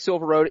said, Mike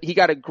Silver wrote it. He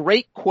got a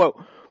great quote.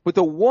 But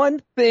the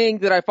one thing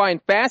that I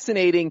find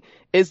fascinating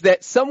is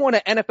that someone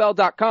at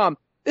NFL.com,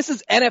 this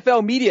is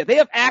NFL media. They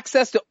have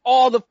access to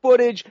all the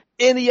footage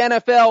in the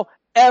NFL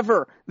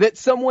ever, that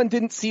someone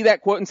didn't see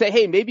that quote and say,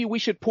 hey, maybe we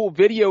should pull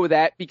video of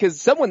that,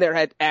 because someone there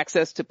had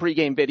access to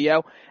pregame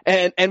video,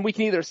 and we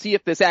can either see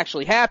if this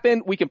actually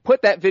happened, we can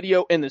put that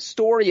video in the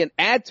story and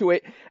add to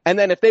it, and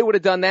then if they would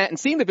have done that and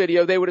seen the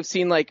video, they would have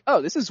seen like,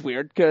 oh, this is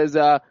weird, because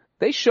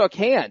they shook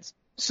hands.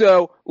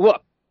 So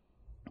look,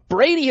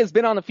 Brady has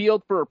been on the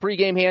field for a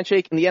pregame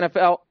handshake in the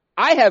NFL.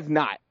 I have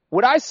not.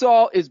 What I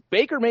saw is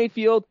Baker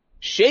Mayfield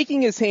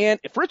shaking his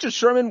hand. If Richard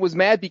Sherman was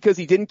mad because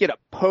he didn't get a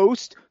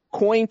post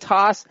coin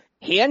toss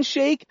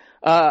handshake,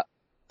 I'm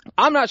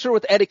not sure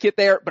what the etiquette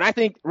there, but I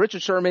think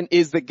Richard Sherman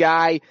is the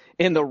guy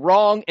in the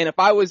wrong. And if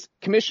I was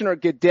Commissioner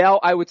Goodell,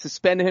 I would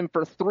suspend him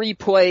for 3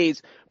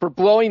 plays for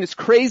blowing this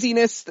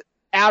craziness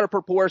out of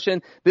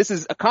proportion. This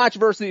is a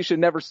controversy that should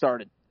never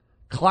started.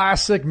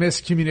 Classic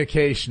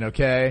miscommunication,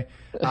 okay?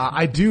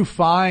 I do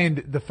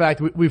find the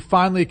fact we've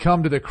finally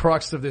come to the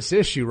crux of this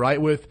issue,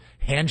 right, with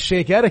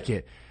handshake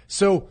etiquette.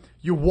 So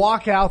you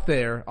walk out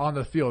there on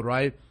the field,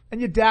 right,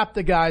 and you dap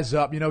the guys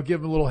up,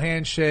 give them a little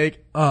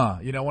handshake,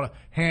 want a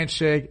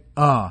handshake,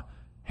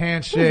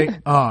 handshake,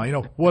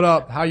 what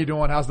up, how you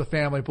doing, how's the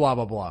family, blah,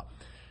 blah, blah.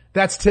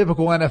 That's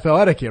typical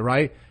NFL etiquette,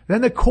 right?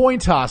 Then the coin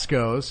toss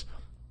goes,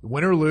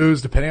 win or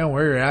lose, depending on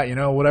where you're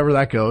at, whatever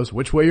that goes,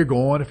 which way you're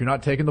going, if you're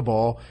not taking the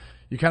ball.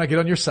 You kind of get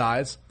on your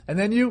sides, and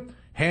then you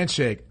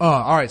handshake.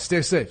 All right,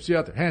 stay safe. See you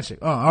out there. Handshake.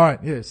 All right,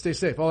 yeah, stay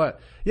safe. All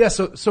that. Yeah,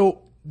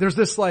 so there's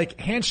this like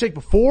handshake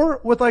before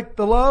with like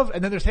the love,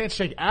 and then there's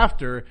handshake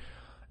after.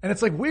 And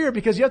it's like weird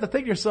because you have to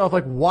think to yourself,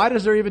 like, why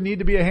does there even need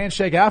to be a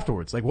handshake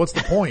afterwards? Like, what's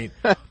the point?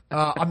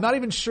 I'm not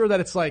even sure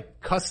that it's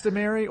like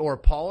customary or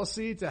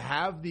policy to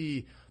have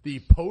the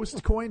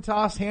post coin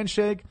toss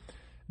handshake.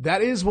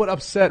 That is what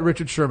upset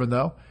Richard Sherman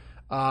though.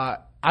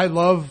 I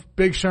love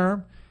Big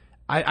Sherm.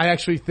 I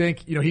actually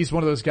think, he's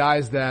one of those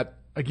guys that,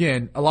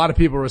 again, a lot of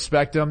people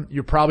respect him.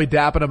 You're probably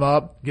dapping him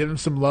up, giving him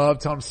some love,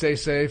 telling him stay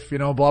safe,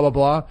 blah, blah,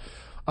 blah.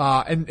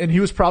 And he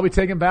was probably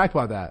taken back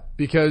by that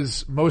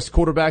because most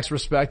quarterbacks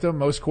respect him.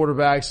 Most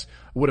quarterbacks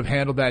would have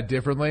handled that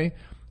differently.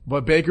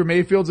 But Baker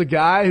Mayfield's a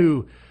guy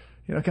who,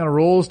 kind of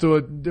rolls to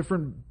a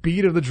different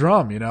beat of the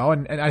drum,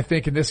 and I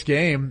think in this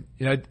game,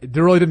 it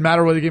really didn't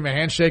matter whether he gave him a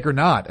handshake or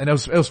not. And it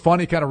was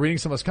funny kind of reading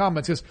some of his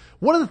comments because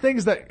one of the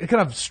things that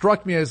kind of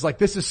struck me as like,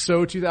 this is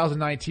so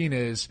 2019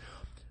 is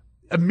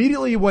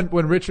immediately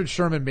when Richard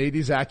Sherman made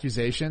these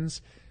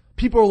accusations,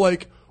 people are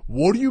like,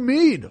 what do you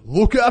mean?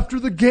 Look after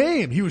the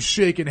game. He was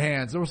shaking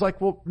hands. I was like,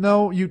 well,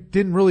 no, you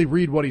didn't really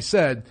read what he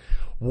said.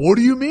 What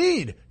do you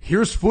mean?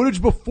 Here's footage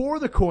before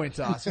the coin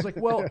toss. It's like,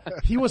 well,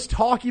 he was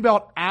talking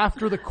about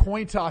after the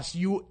coin toss,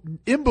 you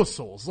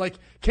imbeciles. Like,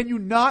 can you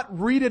not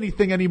read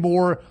anything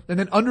anymore and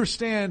then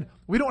understand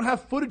we don't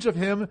have footage of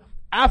him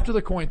after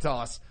the coin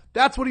toss?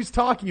 That's what he's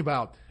talking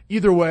about.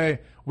 Either way,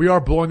 we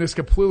are blowing this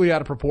completely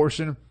out of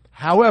proportion.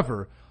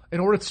 However, in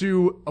order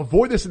to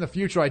avoid this in the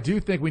future, I do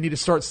think we need to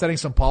start setting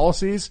some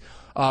policies.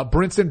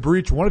 Brinson,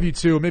 Breach, one of you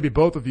two, maybe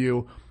both of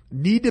you,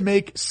 need to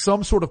make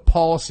some sort of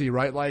policy,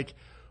 right? Like,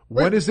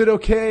 when is it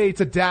okay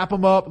to dap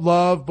them up,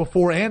 love,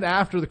 before and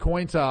after the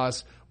coin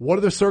toss? What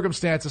are the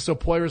circumstances so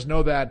players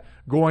know that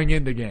going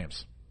into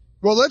games?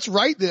 Well, let's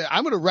write that.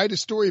 I'm going to write a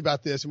story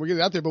about this and we'll get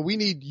it out there, but we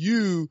need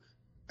you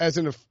as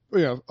an,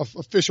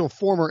 official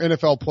former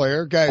NFL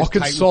player. Guys, I'll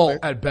consult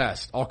at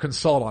best. I'll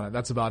consult on it.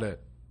 That's about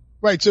it.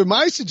 Right. So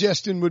my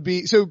suggestion would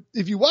be, so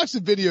if you watch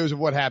the videos of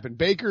what happened,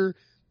 Baker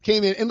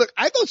came in and look,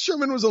 I thought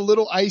Sherman was a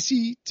little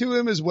icy to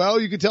him as well.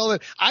 You could tell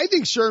that. I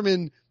think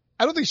Sherman,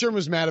 I don't think Sherman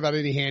was mad about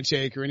any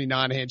handshake or any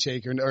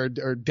non-handshake or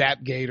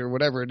Dapgate or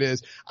whatever it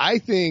is. I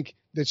think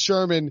that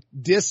Sherman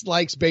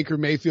dislikes Baker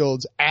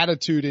Mayfield's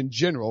attitude in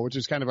general, which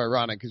is kind of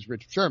ironic because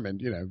Richard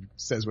Sherman,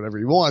 says whatever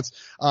he wants.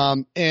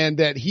 And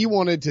that he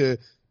wanted to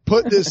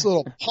put this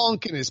little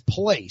punk in his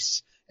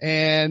place.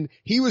 And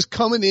he was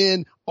coming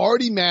in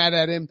already mad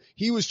at him.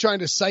 He was trying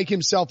to psych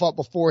himself up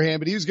beforehand,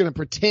 but he was going to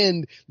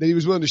pretend that he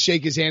was willing to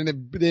shake his hand.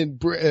 And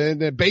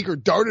then Baker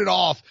darted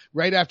off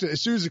right after,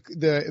 as soon as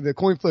the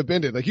coin flip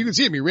ended. Like you can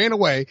see him, he ran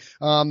away.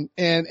 And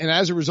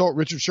as a result,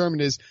 Richard Sherman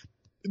is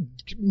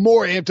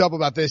more amped up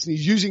about this, and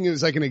he's using it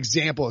as like an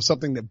example of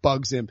something that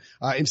bugs him,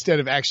 instead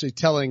of actually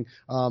telling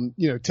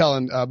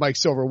Mike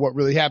Silver what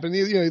really happened.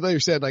 He later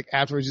said, like,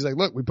 afterwards, he's like,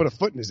 look, we put a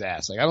foot in his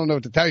ass. Like, I don't know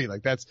what to tell you.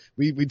 Like,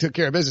 we took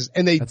care of business.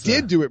 And they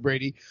did do it,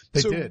 Brady.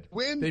 They did.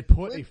 They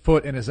put a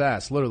foot in his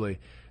ass, literally.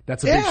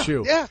 That's a big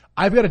shoe. Yeah.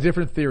 I've got a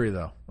different theory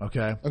though.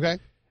 Okay.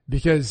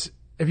 Because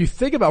if you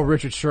think about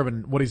Richard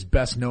Sherman, what he's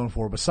best known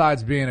for,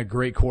 besides being a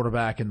great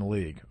quarterback in the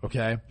league,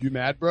 okay? You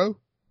mad, bro?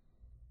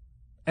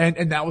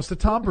 And that was to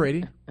Tom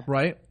Brady,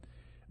 right?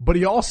 But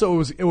he also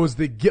it was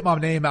the get my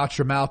name out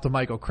your mouth to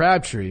Michael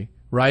Crabtree,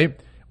 right?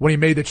 When he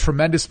made the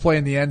tremendous play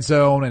in the end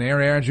zone and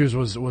Aaron Andrews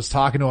was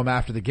talking to him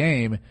after the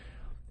game,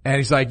 and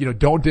he's like,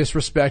 don't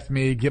disrespect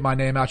me, get my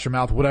name out your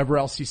mouth, whatever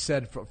else he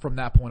said from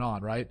that point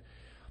on, right?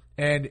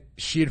 And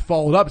she had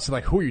followed up and said,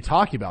 like, who are you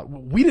talking about?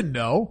 We didn't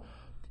know.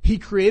 He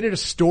created a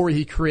story.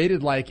 He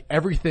created like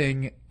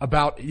everything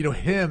about,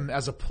 him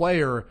as a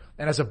player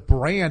and as a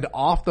brand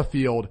off the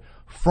field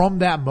from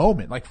that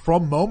moment, like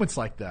from moments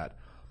like that.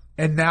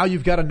 And now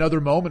you've got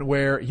another moment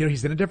where,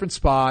 he's in a different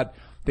spot.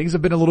 Things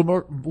have been a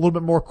little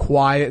bit more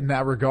quiet in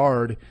that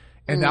regard.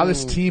 And now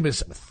this team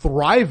is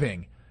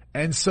thriving.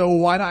 And so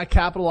why not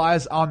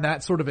capitalize on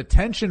that sort of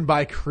attention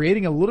by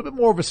creating a little bit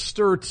more of a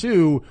stir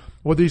too,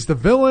 whether he's the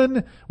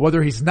villain,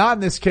 whether he's not in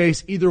this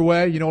case, either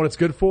way, you know what it's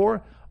good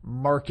for?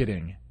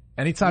 Marketing.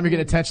 Anytime you're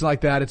getting attention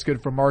like that, it's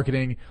good for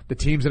marketing. The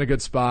team's in a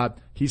good spot.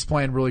 He's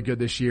playing really good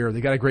this year.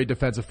 They got a great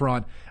defensive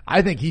front.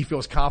 I think he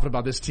feels confident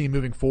about this team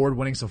moving forward,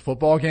 winning some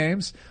football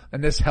games,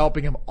 and this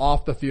helping him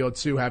off the field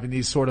too, having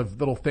these sort of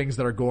little things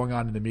that are going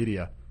on in the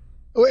media.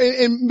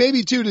 And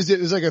maybe too,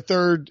 is like a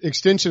third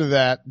extension of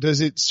that. Does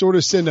it sort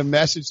of send a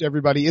message to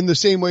everybody in the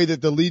same way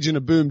that the Legion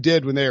of Boom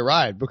did when they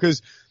arrived?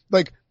 Because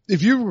like,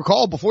 if you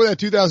recall, before that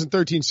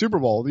 2013 Super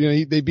Bowl,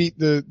 they beat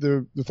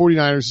the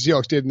 49ers, the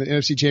Seahawks did in the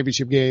NFC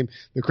Championship game.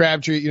 The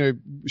Crabtree,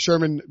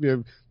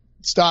 Sherman,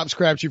 stops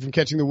Crabtree from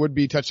catching the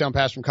would-be touchdown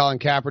pass from Colin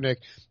Kaepernick.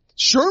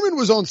 Sherman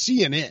was on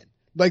CNN.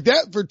 Like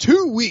that for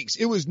 2 weeks.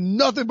 It was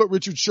nothing but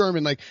Richard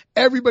Sherman. Like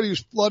everybody was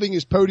flooding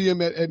his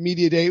podium at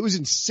Media Day. It was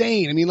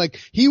insane. I mean, like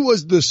he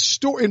was the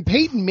story, and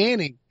Peyton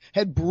Manning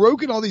had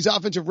broken all these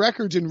offensive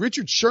records, and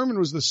Richard Sherman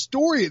was the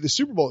story at the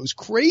Super Bowl. It was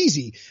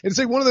crazy. And it's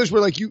like one of those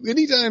where like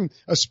anytime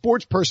a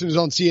sports person is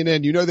on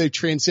CNN, they've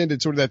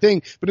transcended sort of that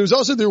thing, but it was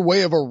also their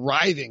way of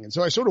arriving. And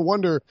so I sort of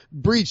wonder,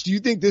 Breach, do you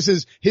think this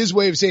is his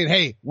way of saying,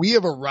 hey, we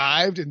have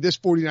arrived and this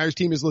 49ers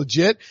team is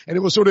legit, and it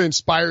will sort of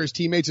inspire his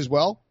teammates as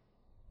well?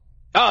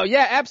 Oh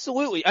yeah,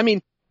 absolutely. I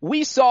mean,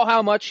 we saw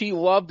how much he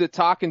loved to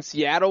talk in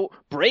Seattle.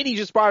 Brady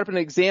just brought up an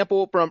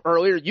example from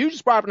earlier. You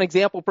just brought up an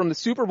example from the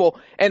Super Bowl.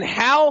 And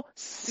how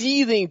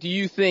seething do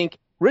you think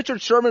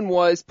Richard Sherman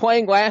was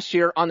playing last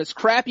year on this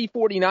crappy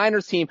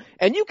 49ers team?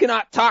 And you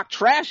cannot talk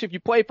trash if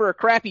you play for a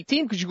crappy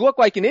team because you look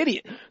like an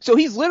idiot. So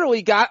he's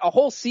literally got a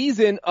whole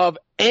season of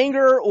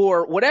anger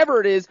or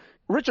whatever it is,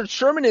 Richard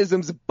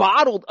Shermanisms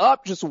bottled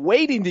up, just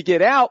waiting to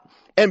get out.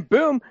 And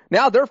boom,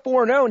 now they're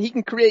 4-0 and he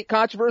can create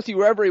controversy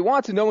wherever he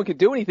wants and no one can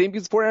do anything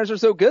because the 49ers are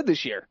so good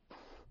this year.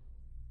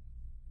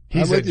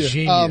 He's a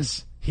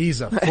genius. He's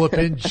a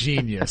flippin'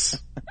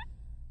 genius.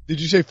 Did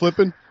you say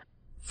flippin'?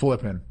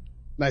 Flippin'.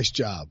 Nice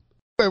job.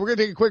 Okay, we're going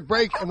to take a quick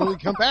break, and when we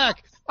come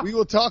back, we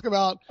will talk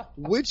about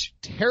which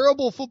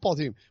terrible football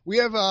team. We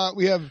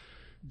have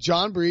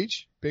John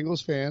Breach,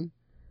 Bengals fan,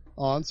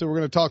 on, so we're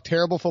going to talk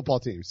terrible football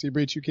teams. See,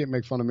 Breach, you can't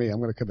make fun of me. I'm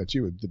going to come at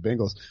you with the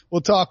Bengals. We'll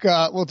talk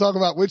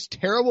about which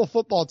terrible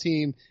football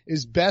team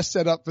is best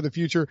set up for the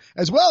future,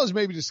 as well as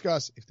maybe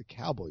discuss if the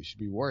Cowboys should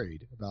be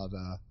worried about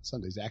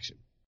Sunday's action.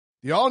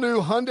 The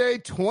all-new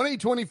Hyundai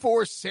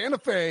 2024 Santa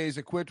Fe is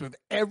equipped with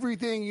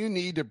everything you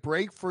need to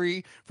break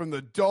free from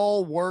the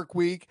dull work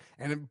week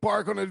and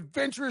embark on an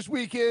adventurous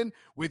weekend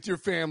with your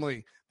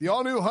family. The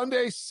all-new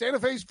Hyundai Santa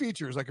Fe's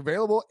features like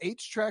available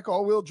H-Track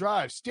all-wheel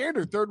drive,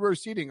 standard third-row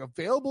seating,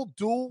 available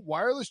dual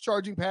wireless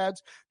charging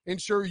pads,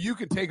 ensure you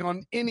can take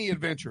on any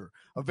adventure.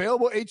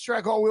 Available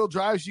H-Track all-wheel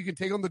drives, you can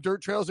take on the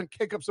dirt trails and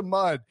kick up some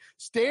mud.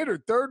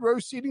 Standard third-row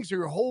seating so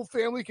your whole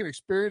family can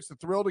experience the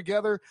thrill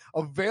together.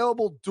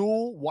 Available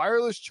dual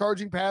wireless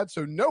charging pads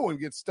so no one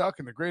gets stuck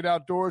in the great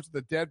outdoors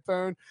with a dead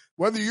phone.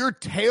 Whether you're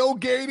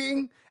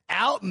tailgating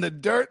out in the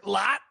dirt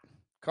lot,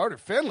 Carter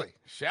Finley,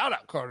 shout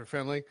out Carter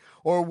Finley,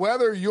 or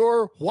whether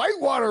you're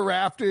whitewater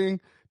rafting,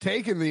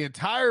 taking the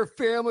entire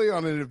family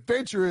on an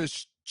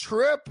adventurous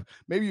trip,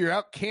 maybe you're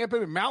out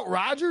camping in Mount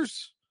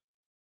Rogers.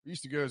 I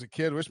used to go as a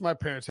kid. Wish my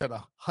parents had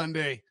a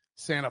Hyundai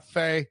Santa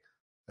Fe.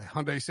 The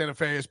Hyundai Santa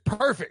Fe is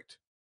perfect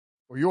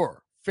or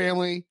your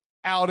family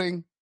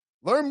outing.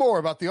 Learn more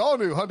about the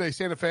all-new Hyundai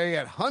Santa Fe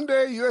at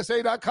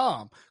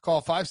HyundaiUSA.com.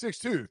 Call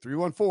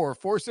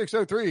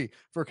 562-314-4603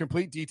 for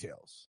complete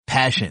details.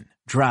 Passion,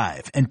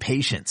 drive, and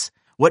patience.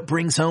 What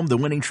brings home the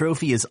winning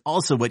trophy is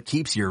also what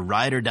keeps your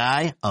ride or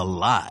die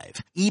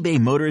alive. eBay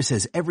Motors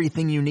has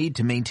everything you need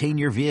to maintain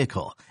your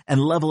vehicle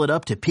and level it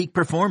up to peak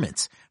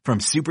performance. From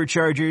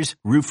superchargers,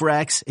 roof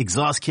racks,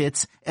 exhaust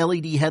kits,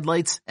 LED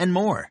headlights, and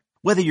more.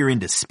 Whether you're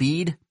into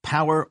speed,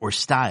 power, or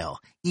style,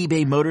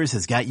 eBay Motors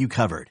has got you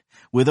covered.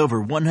 With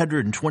over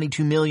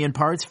 122 million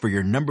parts for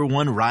your number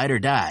one ride or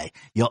die,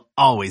 you'll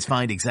always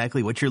find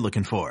exactly what you're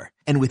looking for.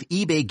 And with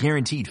eBay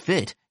Guaranteed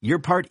Fit, your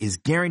part is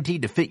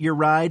guaranteed to fit your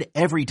ride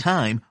every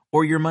time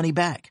or your money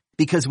back.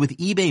 Because with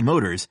eBay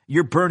Motors,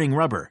 you're burning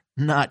rubber,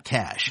 not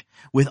cash.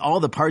 With all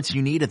the parts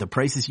you need at the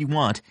prices you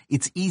want,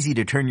 it's easy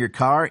to turn your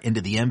car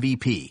into the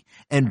MVP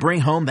and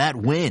bring home that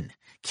win.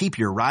 Keep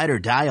your ride or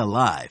die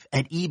alive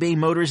at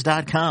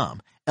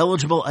ebaymotors.com.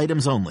 Eligible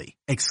items only.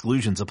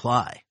 Exclusions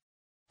apply.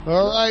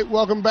 All right,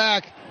 welcome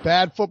back.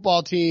 Bad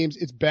football teams.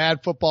 It's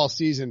bad football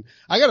season.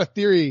 I got a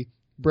theory,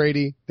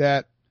 Brady,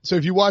 so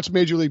if you watch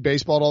Major League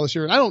Baseball at all this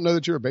year, and I don't know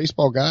that you're a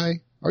baseball guy.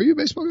 Are you a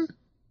baseball guy?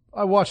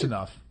 I watch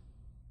enough.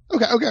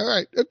 Okay, all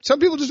right. Some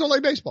people just don't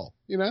like baseball,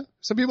 you know?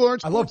 Some people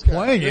aren't. I love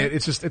playing it.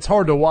 It's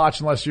hard to watch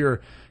unless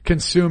you're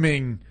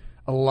consuming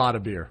a lot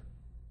of beer.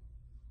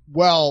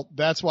 Well,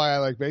 that's why I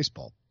like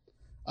baseball.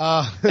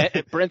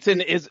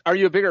 Brenton, are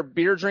you a bigger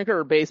beer drinker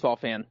or baseball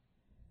fan?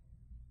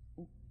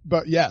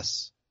 But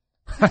yes.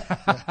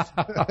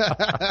 At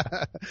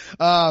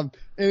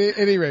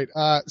any rate,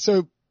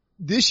 so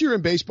this year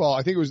in baseball,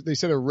 I think they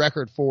set a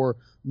record for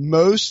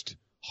most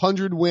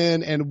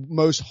 100-win and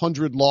most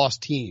 100-loss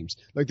teams.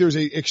 Like there's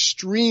a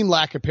extreme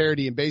lack of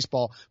parity in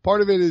baseball.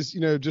 Part of it is,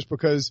 just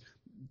because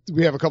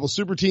we have a couple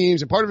super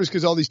teams, and part of it is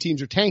because all these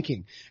teams are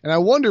tanking. And I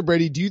wonder,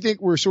 Brady, do you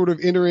think we're sort of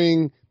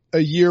entering a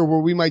year where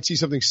we might see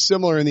something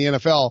similar in the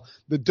NFL?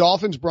 The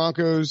Dolphins,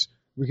 Broncos,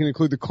 we can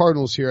include the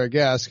Cardinals here, I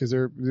guess, because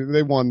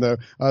they won though.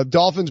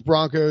 Dolphins,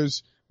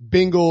 Broncos,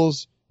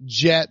 Bengals,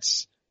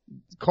 Jets,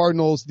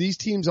 Cardinals. These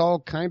teams all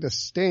kind of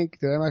stink.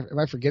 Am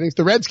I forgetting?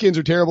 The Redskins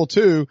are terrible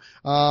too.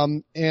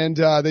 And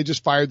they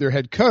just fired their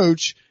head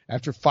coach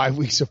after 5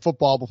 weeks of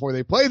football before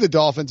they play the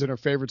Dolphins and are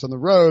favorites on the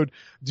road.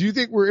 Do you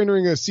think we're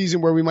entering a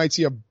season where we might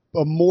see an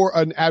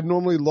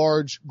abnormally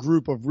large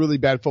group of really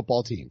bad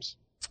football teams?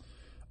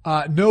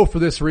 No, for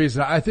this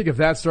reason. I think if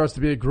that starts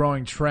to be a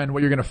growing trend,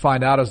 what you're going to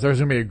find out is there's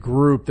going to be a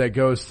group that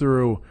goes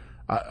through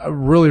a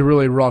really,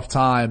 really rough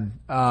time,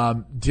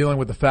 dealing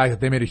with the fact that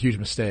they made a huge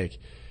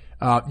mistake.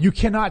 You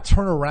cannot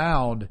turn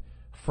around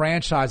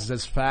franchises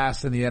as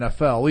fast in the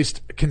NFL, at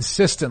least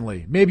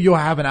consistently. Maybe you'll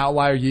have an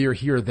outlier year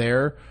here or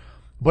there,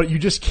 but you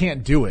just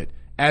can't do it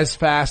as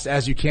fast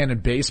as you can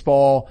in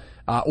baseball,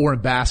 or in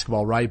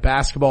basketball, right?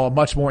 Basketball, a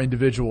much more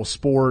individual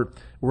sport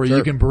where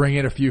you can bring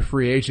in a few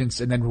free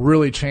agents and then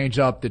really change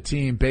up the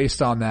team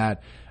based on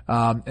that.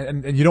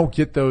 And you don't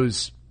get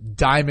those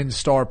diamond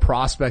star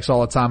prospects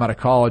all the time out of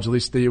college. At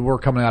least they were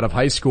coming out of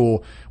high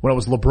school when it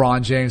was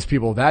LeBron James,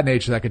 people of that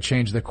nature that could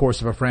change the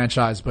course of a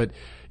franchise. But,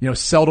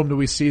 seldom do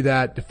we see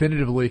that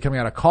definitively coming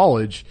out of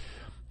college.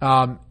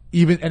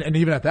 Even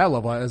at that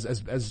level, as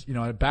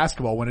at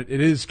basketball, when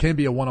it can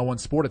be a one-on-one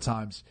sport at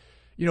times.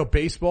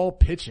 Baseball,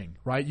 pitching,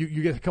 right?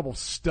 You get a couple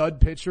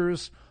stud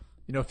pitchers,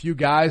 a few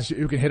guys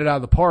who can hit it out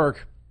of the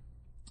park.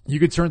 You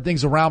could turn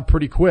things around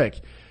pretty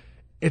quick.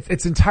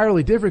 It's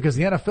entirely different because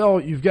the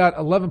NFL, you've got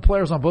 11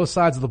 players on both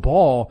sides of the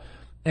ball.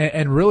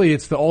 And really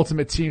it's the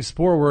ultimate team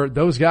sport where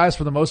those guys,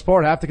 for the most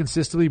part, have to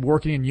consistently be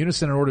working in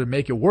unison in order to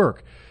make it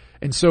work.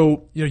 And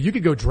so, you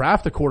could go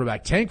draft a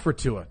quarterback, tank for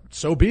Tua.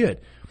 So be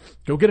it.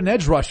 Go get an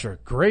edge rusher.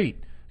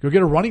 Great. Go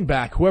get a running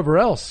back, whoever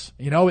else.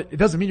 It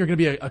doesn't mean you're going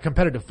to be a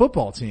competitive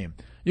football team.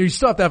 You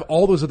still have to have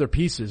all those other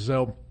pieces.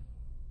 So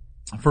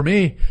for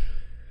me, I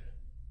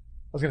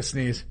was going to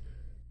sneeze.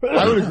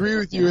 I would agree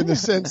with you in the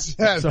sense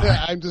that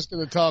I'm just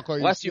going to talk while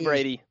you Bless you,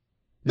 Brady.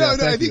 No,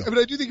 I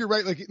do think you're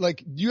right.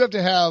 Like you have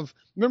to have,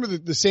 remember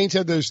the Saints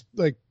had those,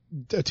 a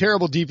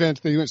terrible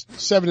defense. They went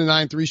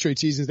 7-9, 3 straight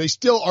seasons. They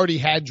still already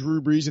had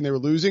Drew Brees and they were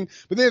losing,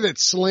 but they had that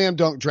slam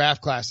dunk draft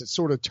class that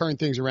sort of turned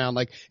things around.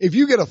 Like if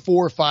you get a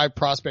 4 or 5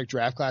 prospect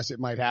draft class, it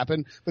might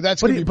happen, but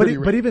that's going to be pretty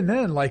rare. But even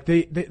then,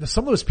 they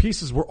some of those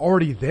pieces were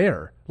already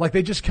there. Like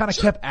they just kind of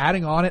kept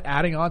adding on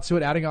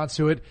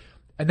to it.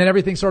 And then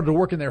everything started to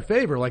work in their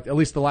favor, like at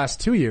least the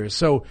last 2 years.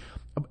 So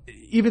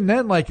even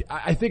then,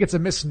 I think it's a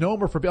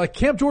misnomer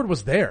Cam Jordan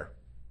was there.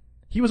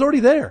 He was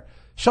already there.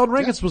 Sheldon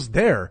Rankins was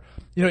there.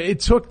 It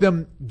took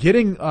them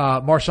getting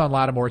Marshawn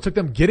Lattimore. It took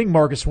them getting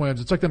Marcus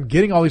Williams. It took them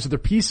getting all these other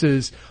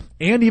pieces,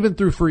 and even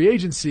through free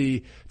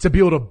agency to be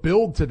able to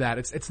build to that.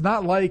 It's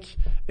not like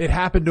it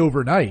happened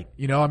overnight.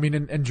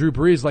 And Drew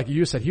Brees, like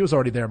you said, he was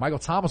already there. Michael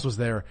Thomas was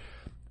there.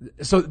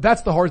 So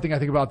that's the hard thing I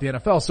think about the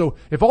NFL. So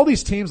if all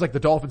these teams like the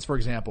Dolphins, for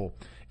example,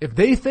 if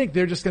they think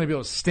they're just going to be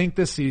able to stink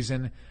this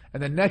season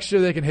and then next year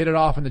they can hit it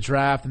off in the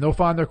draft and they'll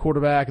find their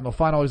quarterback and they'll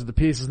find all these other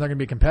pieces and they're going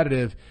to be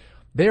competitive,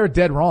 they are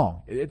dead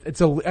wrong.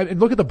 And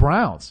look at the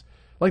Browns.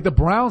 Like the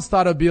Browns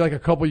thought it would be like a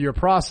couple-year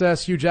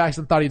process. Hugh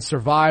Jackson thought he'd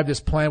survive this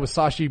plan with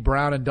Sashi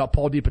Brown and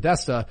Paul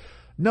DePodesta.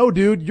 No,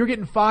 dude, you're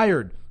getting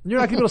fired. You're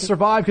not going to be able to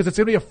survive because it's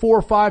going to be a 4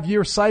 or 5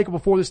 year cycle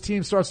before this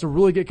team starts to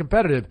really get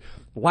competitive.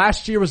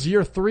 Last year was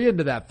year 3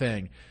 into that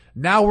thing.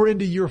 Now we're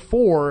into year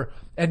 4,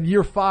 and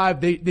year 5,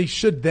 they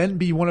should then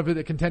be one of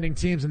the contending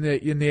teams in the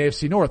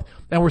AFC North.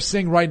 And we're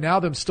seeing right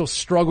now them still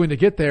struggling to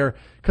get there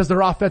because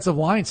their offensive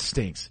line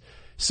stinks.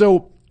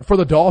 So for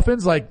the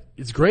Dolphins, like,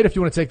 it's great if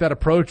you want to take that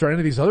approach or any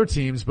of these other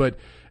teams, but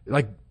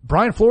like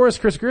Brian Flores,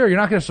 Chris Grier, you're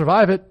not going to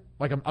survive it.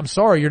 Like, I'm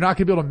sorry, you're not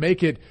going to be able to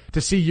make it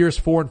to see years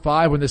 4 and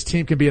 5 when this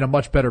team can be in a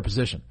much better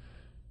position.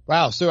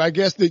 Wow. So I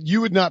guess that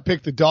you would not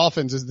pick the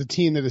Dolphins as the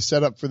team that is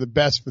set up for the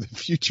best for the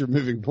future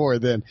moving forward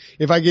then.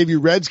 If I gave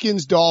you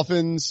Redskins,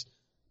 Dolphins,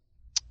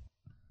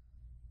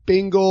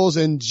 Bengals,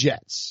 and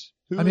Jets,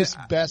 who is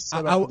best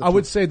set up? I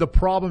would say the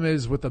problem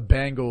is with the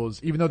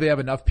Bengals, even though they have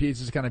enough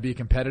pieces to kind of be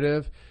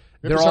competitive,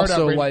 they're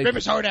also like, rip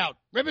his heart out.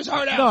 Rip his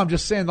heart out. No, I'm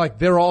just saying, like,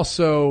 they're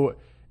also,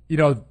 you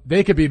know,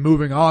 they could be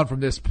moving on from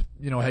this,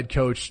 you know, head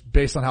coach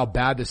based on how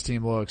bad this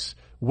team looks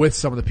with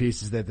some of the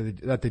pieces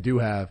that they do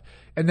have.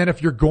 And then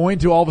if you're going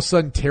to all of a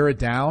sudden tear it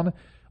down,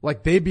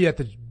 like, they'd be at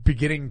the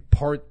beginning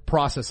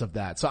process of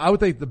that. So I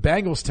would think the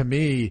Bengals, to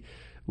me,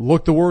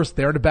 look the worst.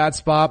 They're in a bad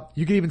spot.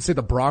 You could even say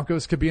the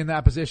Broncos could be in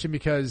that position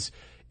because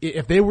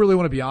if they really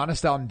want to be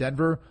honest out in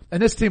Denver,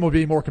 and this team will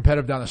be more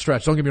competitive down the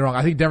stretch. Don't get me wrong.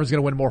 I think Denver's going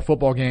to win more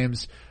football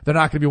games. They're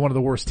not going to be one of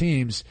the worst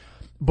teams.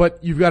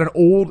 But you've got an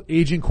old,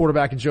 aging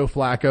quarterback in Joe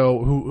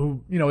Flacco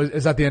who you know,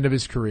 is at the end of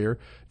his career.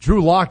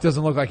 Drew Lock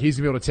doesn't look like he's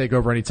going to be able to take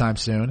over anytime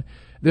soon.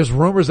 There's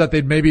rumors that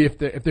they'd maybe, if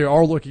they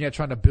are looking at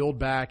trying to build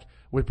back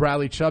with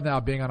Bradley Chubb now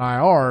being on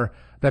IR,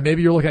 that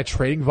maybe you're looking at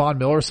trading Von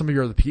Miller, some of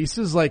your other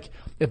pieces. Like,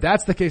 if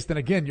that's the case, then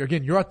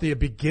you're at the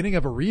beginning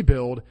of a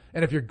rebuild.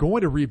 And if you're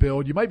going to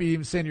rebuild, you might be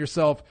even saying to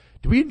yourself,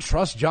 do we even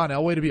trust John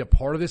Elway to be a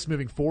part of this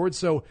moving forward?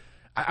 So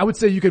I would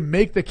say you can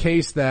make the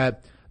case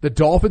that the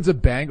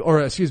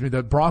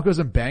the Broncos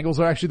and Bengals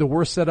are actually the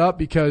worst set up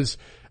because,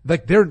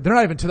 like, they're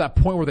not even to that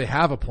point where they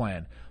have a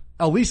plan.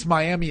 At least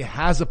Miami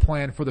has a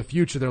plan for the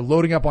future. They're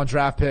loading up on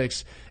draft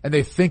picks, and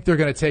they think they're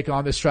going to take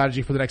on this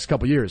strategy for the next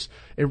couple of years.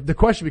 The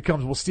question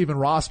becomes, will Stephen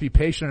Ross be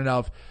patient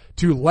enough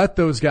to let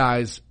those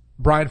guys,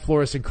 Brian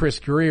Flores and Chris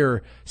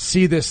Grier,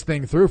 see this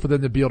thing through for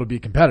them to be able to be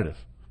competitive?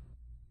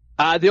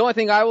 The only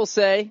thing I will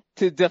say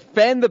to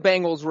defend the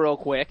Bengals real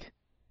quick,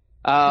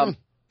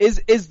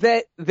 is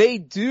that they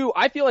do,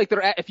 I feel like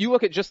if you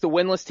look at just the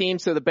winless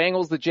teams, so the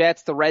Bengals, the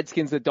Jets, the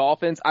Redskins, the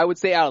Dolphins, I would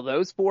say out of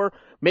those 4,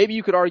 maybe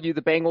you could argue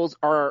the Bengals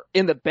are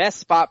in the best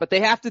spot, but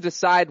they have to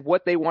decide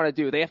what they want to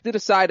do. They have to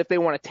decide if they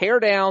want to tear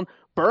down,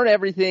 burn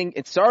everything,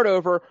 and start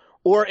over,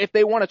 or if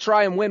they want to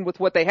try and win with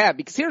what they have.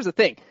 Because here's the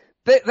thing.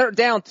 They're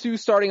down 2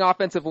 starting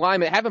offensive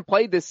linemen, haven't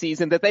played this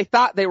season, that they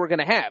thought they were going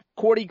to have.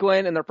 Cordy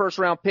Glenn and their first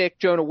round pick,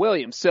 Jonah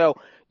Williams. So,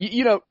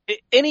 you know,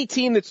 any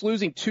team that's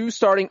losing 2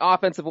 starting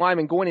offensive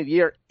linemen going into the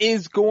year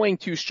is going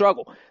to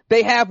struggle.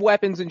 They have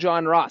weapons in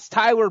John Ross,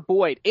 Tyler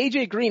Boyd,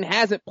 AJ Green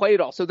hasn't played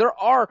all. So there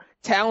are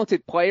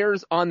talented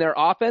players on their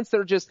offense.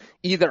 They're just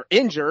either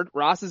injured.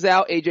 Ross is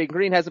out. AJ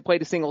Green hasn't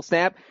played a single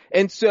snap.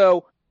 And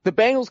so the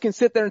Bengals can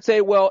sit there and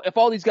say, well, if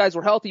all these guys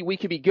were healthy, we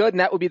could be good.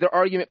 And that would be their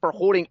argument for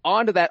holding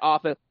on to that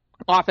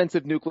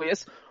offensive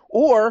nucleus.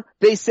 Or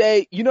they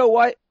say, you know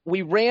what?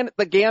 We ran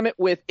the gamut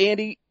with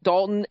Andy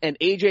Dalton and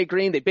AJ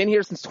Green. They've been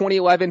here since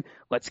 2011.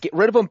 Let's get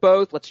rid of them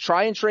both. Let's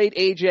try and trade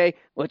AJ.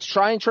 Let's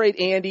try and trade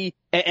Andy.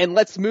 And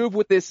let's move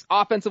with this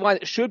offensive line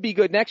that should be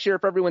good next year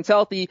if everyone's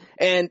healthy.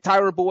 And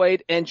Tyler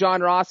Boyd and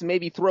John Ross, and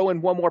maybe throw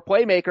in one more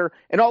playmaker.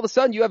 And all of a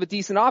sudden you have a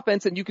decent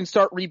offense and you can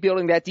start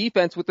rebuilding that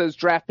defense with those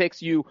draft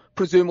picks you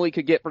presumably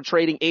could get for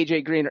trading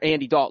AJ Green or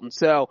Andy Dalton.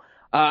 So,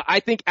 I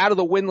think out of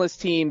the winless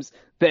teams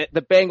that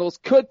the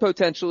Bengals could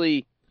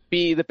potentially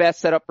be the best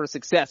setup for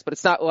success, but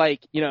it's not like,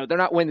 you know, they're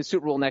not winning the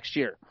Super Bowl next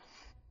year.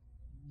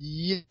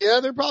 Yeah,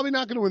 they're probably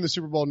not going to win the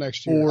Super Bowl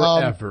next year.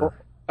 Forever.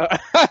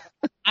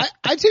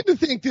 I tend to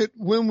think that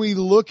when we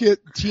look at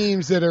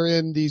teams that are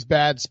in these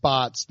bad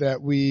spots,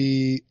 that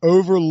we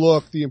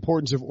overlook the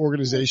importance of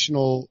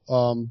organizational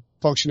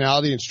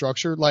functionality and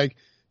structure. Like,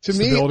 to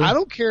me, I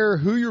don't care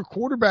who your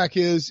quarterback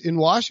is in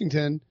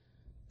Washington,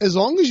 as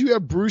long as you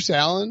have Bruce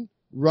Allen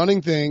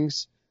running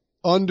things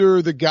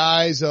under the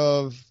guise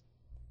of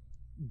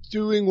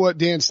doing what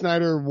Dan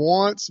Snyder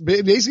wants,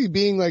 basically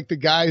being like the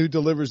guy who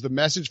delivers the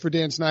message for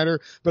Dan Snyder,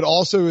 but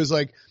also is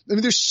like, I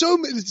mean, it's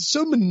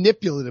so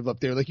manipulative up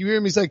there. Like, you hear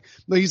him, he's like,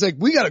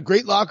 we got a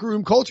great locker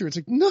room culture. It's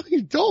like, no,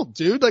 you don't,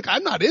 dude. Like,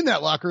 I'm not in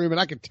that locker room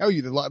and I can tell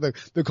you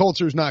the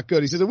culture is not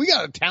good. He says, we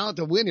got a talent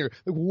to win here.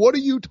 Like, what are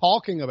you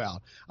talking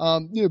about?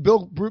 You know,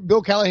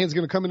 Bill Callahan's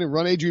going to come in and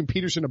run Adrian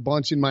Peterson a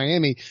bunch in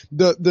Miami.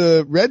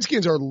 The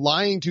Redskins are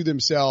lying to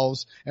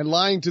themselves and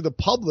lying to the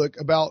public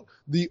about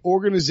the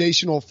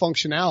organizational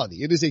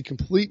functionality. It is a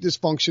complete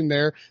dysfunction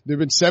there. There have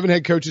been 7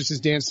 head coaches since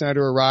Dan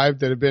Snyder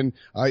arrived that have been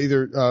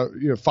either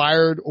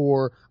fired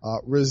or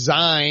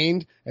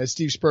resigned, as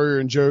Steve Spurrier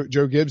and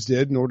Joe Gibbs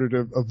did, in order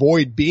to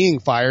avoid being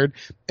fired.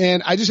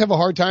 And I just have a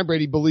hard time,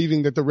 Brady,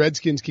 believing that the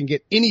Redskins can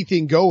get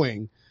anything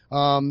going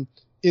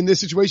in this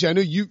situation? I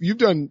know you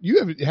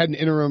have had an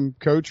interim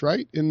coach,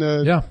 right?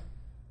 Yeah.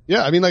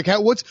 I mean, like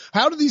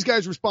how do these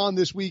guys respond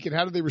this week, and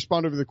how do they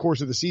respond over the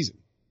course of the season?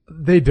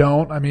 They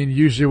don't. I mean,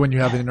 usually when you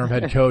have an interim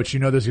head coach,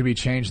 there's going to be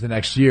change the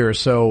next year.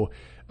 So,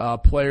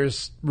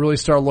 players really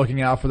start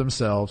looking out for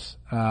themselves.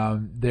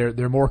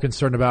 They're more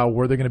concerned about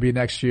where they're going to be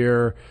next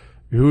year.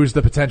 Who's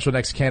the potential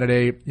next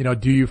candidate?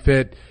 Do you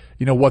fit,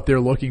 what they're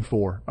looking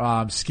for?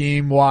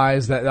 Scheme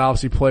wise, that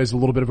obviously plays a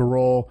little bit of a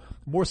role,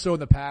 more so in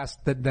the past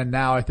than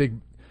now. I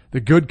think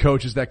the good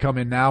coaches that come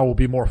in now will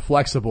be more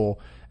flexible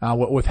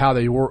with how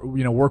they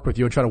work with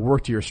you and try to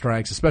work to your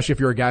strengths, especially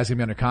if you're a guy who's going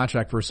to be under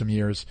contract for some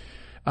years.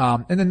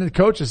 And then the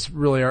coaches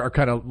really are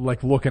kind of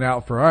like looking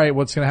out for, all right,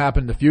 what's going to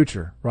happen in the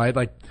future, right?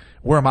 Like,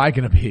 where am I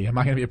going to be? Am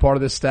I going to be a part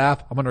of this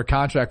staff? I'm under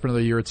contract for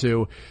another year or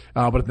two.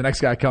 But if the next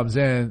guy comes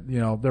in,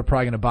 they're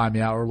probably going to buy me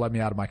out or let me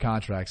out of my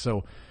contract.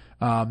 So,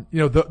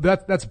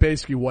 that's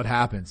basically what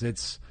happens.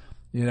 It's,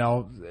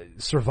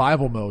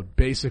 survival mode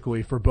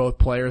basically for both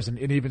players and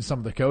even some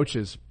of the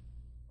coaches.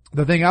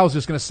 The thing I was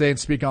just going to say and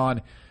speak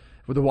on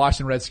with the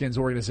Washington Redskins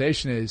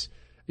organization is,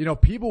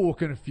 people will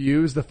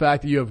confuse the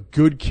fact that you have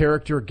good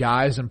character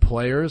guys and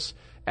players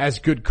as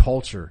good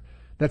culture.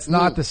 That's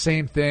not the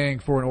same thing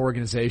for an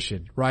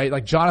organization, right?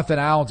 Like Jonathan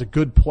Allen's a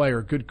good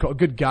player,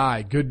 good guy,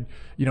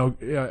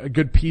 a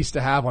good piece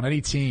to have on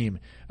any team.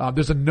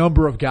 There's a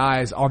number of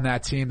guys on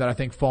that team that I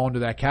think fall into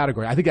that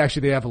category. I think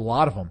actually they have a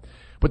lot of them.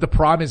 But the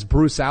problem is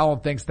Bruce Allen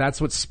thinks that's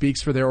what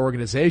speaks for their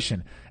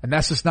organization. And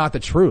that's just not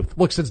the truth.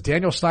 Look, since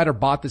Daniel Snyder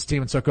bought this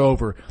team and took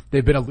over,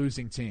 they've been a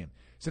losing team.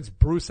 Since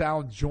Bruce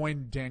Allen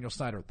joined Daniel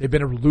Snyder, they've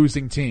been a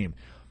losing team.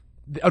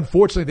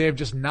 Unfortunately, they have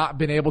just not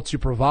been able to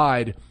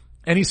provide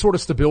any sort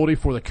of stability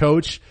for the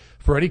coach,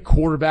 for any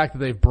quarterback that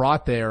they've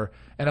brought there,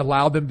 and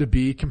allowed them to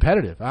be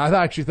competitive. I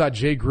actually thought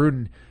Jay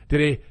Gruden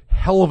did a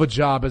hell of a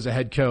job as a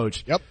head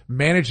coach,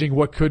 managing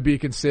what could be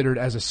considered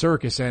as a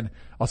circus. And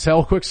I'll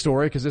tell a quick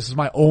story because this is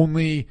my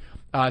only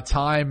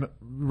time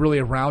really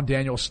around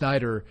Daniel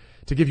Snyder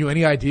to give you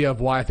any idea of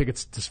why I think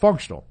it's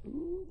dysfunctional.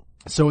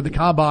 So in the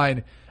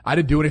combine, I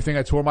didn't do anything.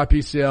 I tore my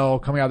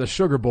PCL coming out of the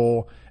Sugar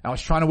Bowl. I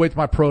was trying to wait to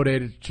my pro day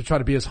to try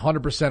to be as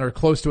 100% or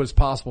close to it as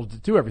possible to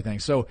do everything.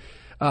 So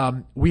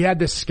we had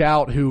this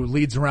scout who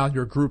leads around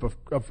your group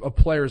of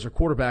players or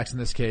quarterbacks in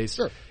this case,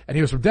 and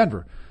he was from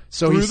Denver.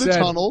 So through the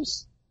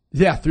tunnels.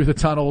 Yeah, through the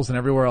tunnels and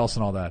everywhere else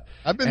and all that.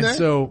 I've been there.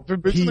 So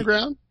boots on the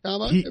ground.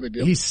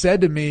 He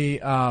said to me,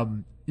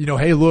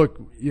 hey, look,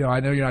 I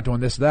know you're not doing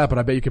this or that, but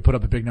I bet you could put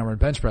up a big number in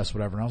bench press,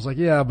 whatever. And I was like,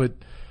 yeah, but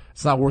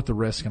it's not worth the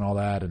risk and all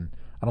that. And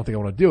I don't think I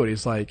want to do it.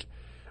 He's like,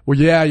 well,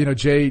 yeah,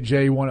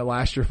 Jay won it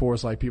last year for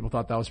us. Like, people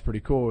thought that was pretty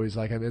cool. He's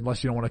like,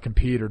 unless you don't want to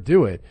compete or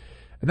do it.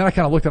 And then I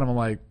kind of looked at him. I'm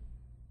like,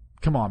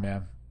 come on,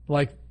 man.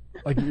 Like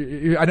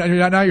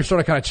now you're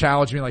sort of kind of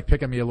challenging me, like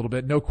picking me a little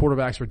bit. No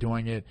quarterbacks were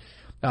doing it.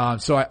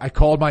 So I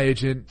called my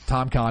agent,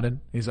 Tom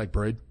Condon. He's like,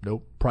 Braid,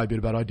 nope, probably be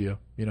a bad idea.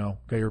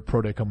 Got your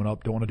pro day coming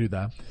up. Don't want to do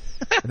that.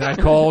 And then I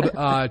called,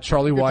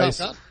 Charlie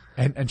Weiss,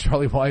 and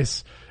Charlie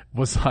Weiss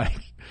was like,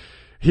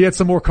 he had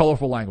some more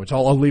colorful language.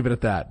 I'll leave it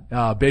at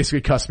that.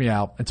 Basically cussed me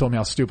out and told me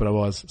how stupid I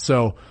was.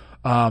 So,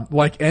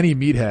 like any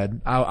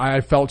meathead, I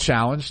felt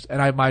challenged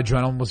and my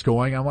adrenaline was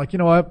going. I'm like, you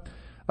know what?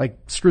 Like,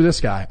 screw this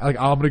guy. I'm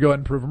going to go ahead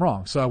and prove him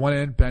wrong. So I went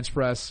in, bench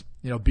press,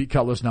 beat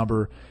Cutler's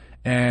number.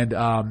 And,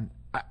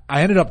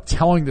 I ended up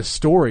telling the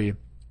story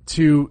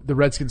to the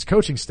Redskins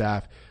coaching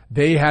staff.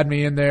 They had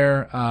me in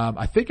there.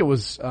 I think it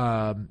was,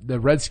 the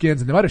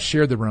Redskins, and they might have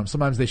shared the room.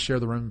 Sometimes they share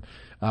the room,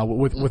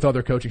 with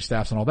other coaching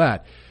staffs and all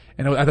that.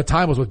 And at the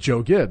time it was with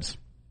Joe Gibbs,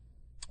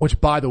 which,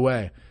 by the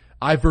way,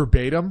 I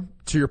verbatim,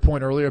 to your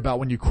point earlier about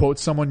when you quote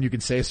someone, you can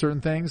say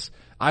certain things.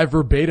 I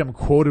verbatim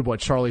quoted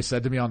what Charlie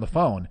said to me on the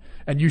phone,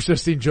 and you should have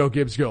seen Joe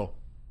Gibbs go.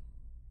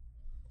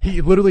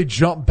 He literally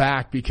jumped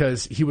back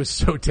because he was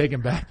so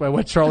taken back by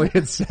what Charlie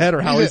had said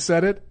or how he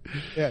said it.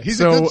 Yeah, he's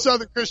a good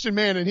Southern Christian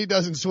man, and he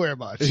doesn't swear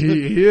much.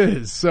 He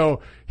is.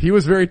 So he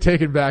was very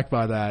taken back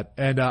by that,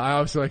 and I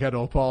obviously had to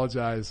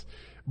apologize.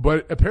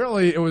 But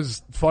apparently it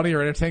was funny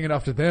or entertaining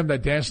enough to them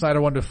that Dan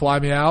Snyder wanted to fly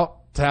me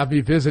out to have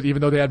me visit,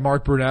 even though they had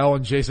Mark Brunell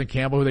and Jason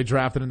Campbell, who they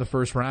drafted in the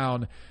first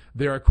round,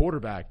 there at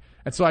quarterback.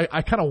 And so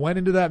I kind of went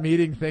into that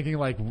meeting thinking,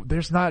 like,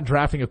 there's not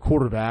drafting a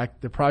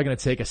quarterback. They're probably going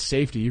to take a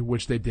safety,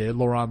 which they did,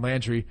 Laron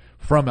Landry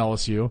from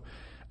LSU.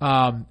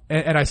 And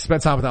I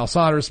spent time with Al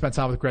Saunders, spent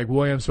time with Greg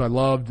Williams, who I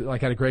loved,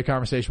 like, had a great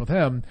conversation with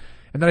him.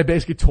 And then I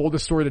basically told the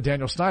story to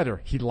Daniel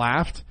Snyder. He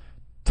laughed,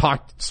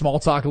 talked small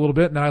talk a little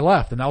bit, and then I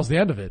left, and that was the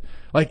end of it.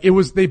 Like,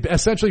 they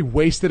essentially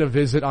wasted a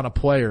visit on a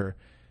player.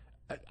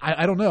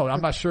 I don't know. I'm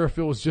not sure if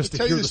it was just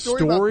to hear the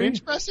story. About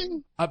bench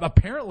pressing?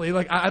 Apparently,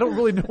 like, I don't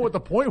really know what the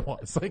point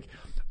was. Like,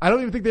 I don't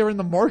even think they were in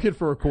the market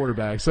for a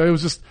quarterback. So it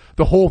was just,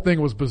 the whole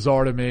thing was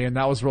bizarre to me, and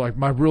that was like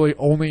my really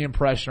only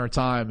impression or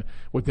time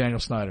with Daniel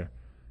Snyder.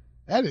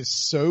 That is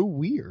so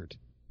weird.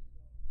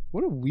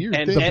 What a weird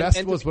thing. The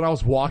best was when I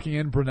was walking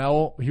in,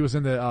 Brunell, he was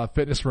in the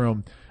fitness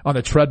room on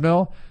the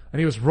treadmill, and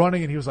he was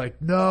running, and he was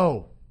like,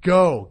 no,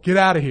 go, get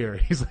out of here.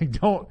 He's like,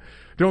 don't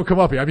Don't come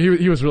up here. I mean,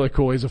 he was really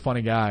cool. He's a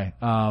funny guy.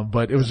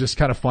 But it was just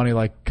kind of funny,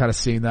 like kind of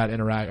seeing that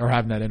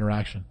having that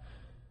interaction.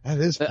 That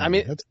is funny. I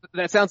mean,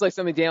 that sounds like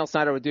something Daniel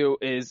Snyder would do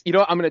is, you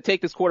know, I'm going to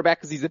take this quarterback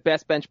because he's the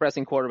best bench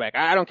pressing quarterback.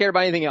 I don't care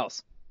about anything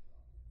else.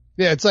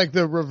 Yeah, it's like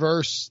the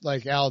reverse,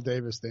 like Al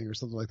Davis thing or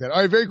something like that.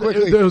 All right, very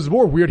quickly. It was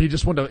more weird. He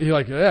just wanted to,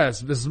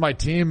 this is my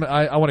team.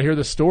 I want to hear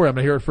this story. I'm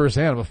going to hear it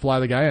firsthand. I'm going to fly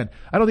the guy in.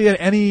 I don't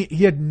think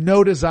he had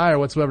no desire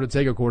whatsoever to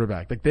take a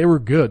quarterback. Like, they were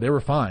good. They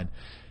were fine.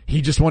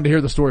 He just wanted to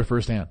hear the story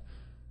firsthand.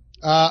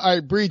 All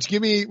right, Breach, I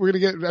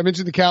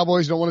mentioned the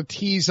Cowboys. Don't want to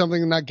tease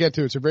something and not get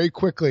to it. So very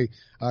quickly,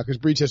 cause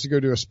Breach has to go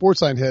do a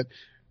Sportsline hit.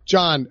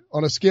 John,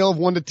 on a scale of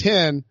 1 to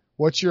 10,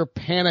 what's your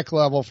panic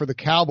level for the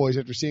Cowboys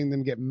after seeing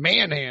them get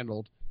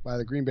manhandled by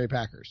the Green Bay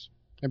Packers?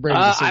 And Brady,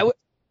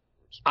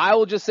 I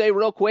will just say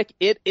real quick,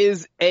 it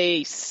is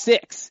a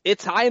 6.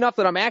 It's high enough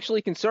that I'm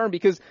actually concerned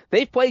because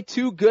they've played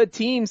two good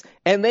teams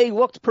and they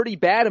looked pretty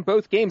bad in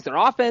both games. Their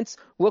offense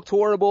looked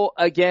horrible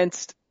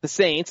against the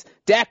Saints.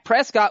 Dak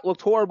Prescott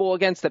looked horrible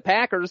against the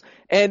Packers,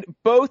 and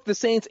both the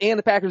Saints and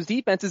the Packers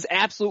defenses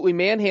absolutely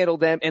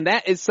manhandled them, and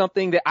that is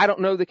something that I don't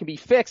know that can be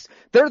fixed.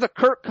 They're the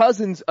Kirk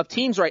Cousins of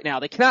teams right now.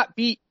 They cannot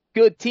beat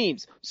good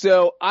teams.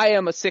 So I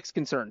am a 6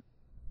 concern.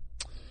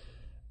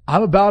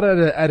 I'm about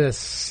at a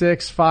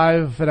 6,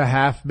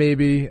 5.5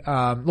 maybe.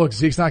 Look,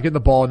 Zeke's not getting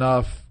the ball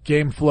enough.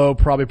 Game flow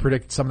probably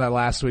predicted some of that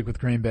last week with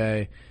Green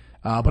Bay.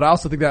 But I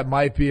also think that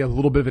might be a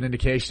little bit of an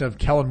indication of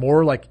Kellen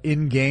Moore, like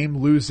in game,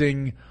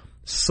 losing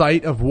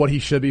sight of what he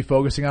should be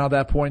focusing on at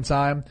that point in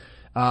time.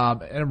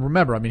 And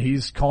remember, I mean,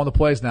 he's calling the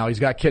plays now. He's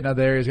got Kitna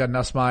there. He's got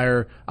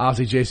Nussmeier,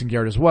 obviously Jason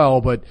Garrett as well.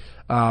 But,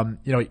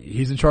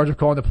 he's in charge of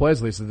calling the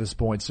plays at least at this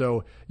point.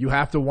 So you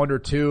have to wonder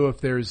too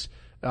if there's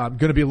going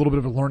to be a little bit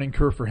of a learning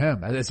curve for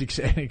him as he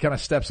kind of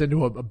steps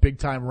into a big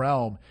time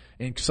realm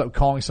in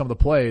calling some of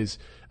the plays.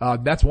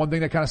 That's one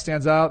thing that kind of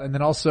stands out. And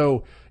then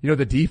also,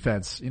 the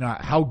defense,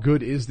 how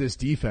good is this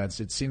defense?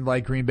 It seemed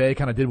like Green Bay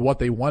kind of did what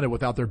they wanted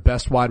without their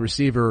best wide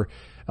receiver.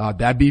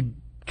 That'd be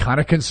kind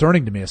of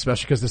concerning to me,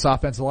 especially because this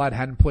offensive line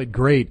hadn't played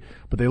great,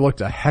 but they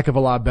looked a heck of a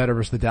lot better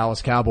versus the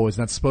Dallas Cowboys,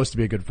 and that's supposed to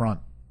be a good front.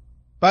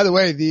 By the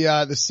way,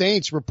 the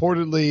Saints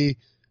reportedly,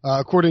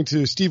 according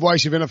to Steve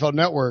Weiss of NFL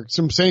Network,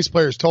 some Saints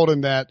players told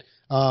him that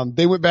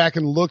they went back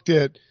and looked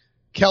at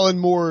Kellen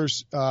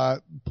Moore's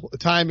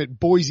time at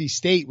Boise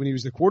State when he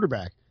was the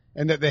quarterback,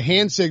 and that the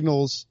hand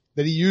signals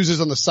that he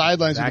uses on the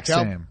sidelines of the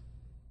Cowboys,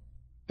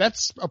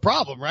 that's a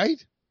problem,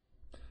 right?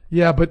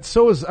 Yeah, but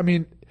so is,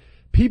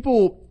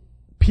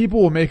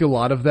 people will make a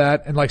lot of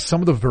that, and like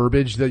some of the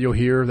verbiage that you'll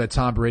hear that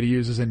Tom Brady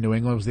uses in New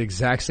England was the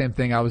exact same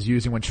thing I was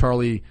using when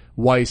Charlie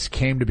Weiss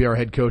came to be our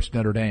head coach at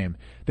Notre Dame.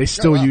 They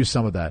still use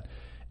some of that.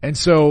 And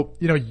so,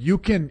 you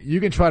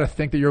can try to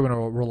think that you're going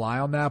to rely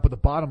on that, but the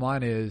bottom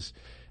line is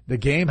the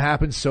game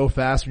happens so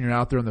fast when you're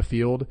out there in the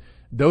field.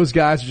 Those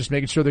guys are just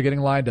making sure they're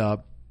getting lined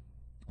up.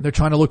 They're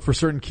trying to look for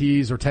certain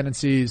keys or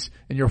tendencies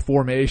in your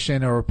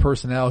formation or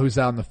personnel who's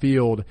out in the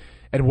field.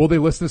 And will they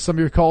listen to some of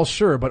your calls?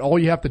 Sure, but all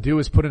you have to do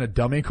is put in a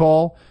dummy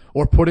call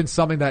or put in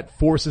something that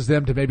forces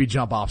them to maybe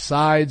jump off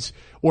sides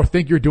or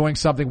think you're doing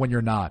something when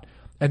you're not.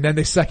 And then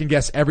they second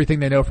guess everything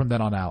they know from then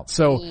on out.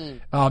 So,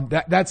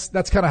 that's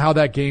kind of how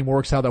that game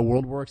works, how that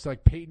world works.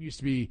 Like Peyton used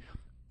to be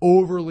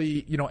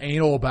overly,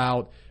 anal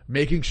about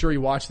making sure he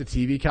watched the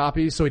TV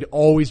copies. So he'd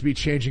always be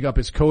changing up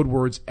his code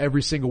words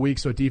every single week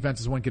so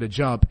defenses wouldn't get a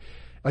jump.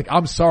 Like,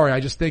 I'm sorry. I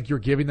just think you're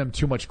giving them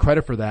too much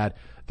credit for that.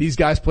 These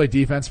guys play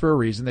defense for a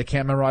reason. They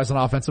can't memorize an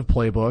offensive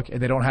playbook,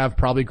 and they don't have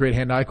probably great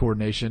hand-eye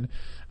coordination.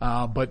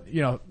 But,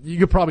 you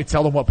could probably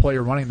tell them what play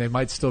you're running. They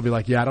might still be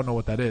like, yeah, I don't know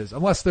what that is.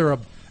 Unless they're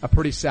a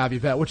pretty savvy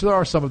vet, which there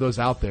are some of those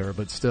out there,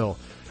 but still.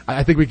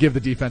 I think we give the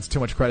defense too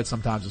much credit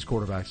sometimes as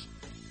quarterbacks.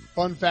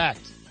 Fun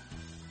fact.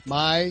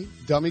 My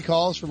dummy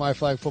calls for my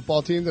flag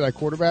football team that I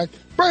quarterback,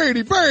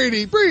 Brady,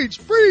 breach,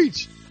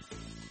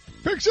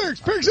 pick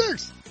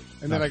six.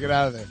 And then I get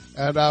out of there.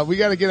 And we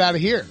got to get out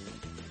of here.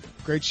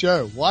 Great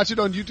show. Watch it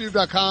on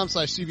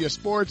youtube.com/CBS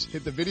Sports.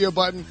 Hit the video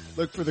button.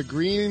 Look for the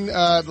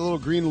little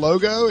green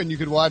logo, and you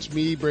can watch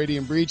me, Brady,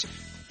 and Breach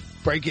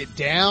break it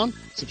down.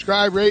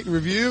 Subscribe, rate, and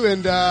review.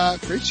 And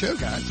great show,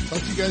 guys. Talk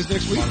to you guys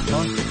next week.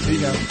 See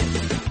you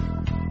guys.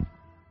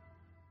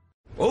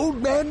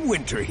 Old Man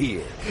Winter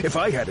here. If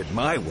I had it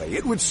my way,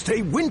 it would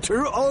stay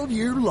winter all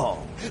year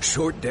long.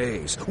 Short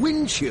days,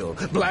 wind chill,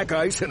 black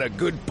ice, and a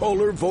good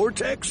polar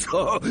vortex.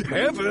 Oh,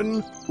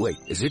 heaven. Wait,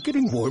 is it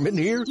getting warm in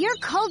here? Your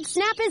cold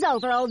snap is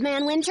over, Old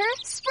Man Winter.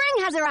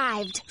 Spring has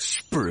arrived.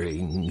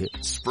 Spring.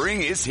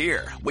 Spring is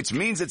here, which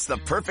means it's the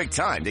perfect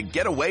time to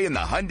get away in the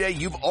Hyundai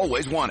you've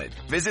always wanted.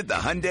 Visit the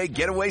Hyundai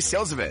Getaway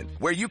Sales Event,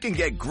 where you can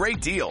get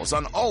great deals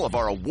on all of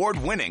our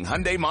award-winning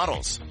Hyundai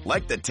models,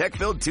 like the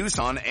tech-filled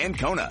Tucson and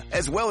Kona,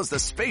 as well as the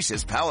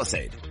spacious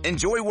Palisade.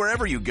 Enjoy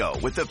wherever you go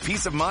with the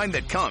peace of mind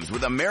that comes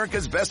with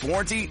America's best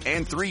warranty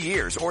and 3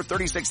 years or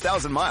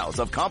 36,000 miles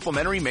of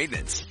complimentary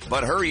maintenance.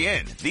 But hurry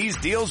in, these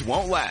deals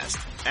won't last.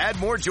 Add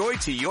more joy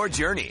to your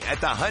journey at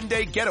the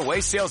Hyundai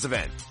Getaway Sales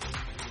Event.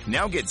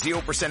 Now get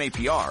 0%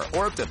 APR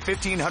or up to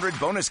 $1,500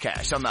 bonus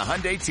cash on the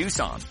Hyundai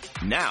Tucson.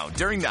 Now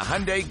during the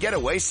Hyundai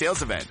Getaway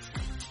Sales Event.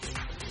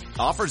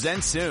 Offers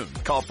end soon.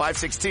 Call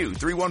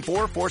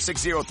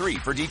 562-314-4603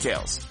 for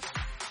details.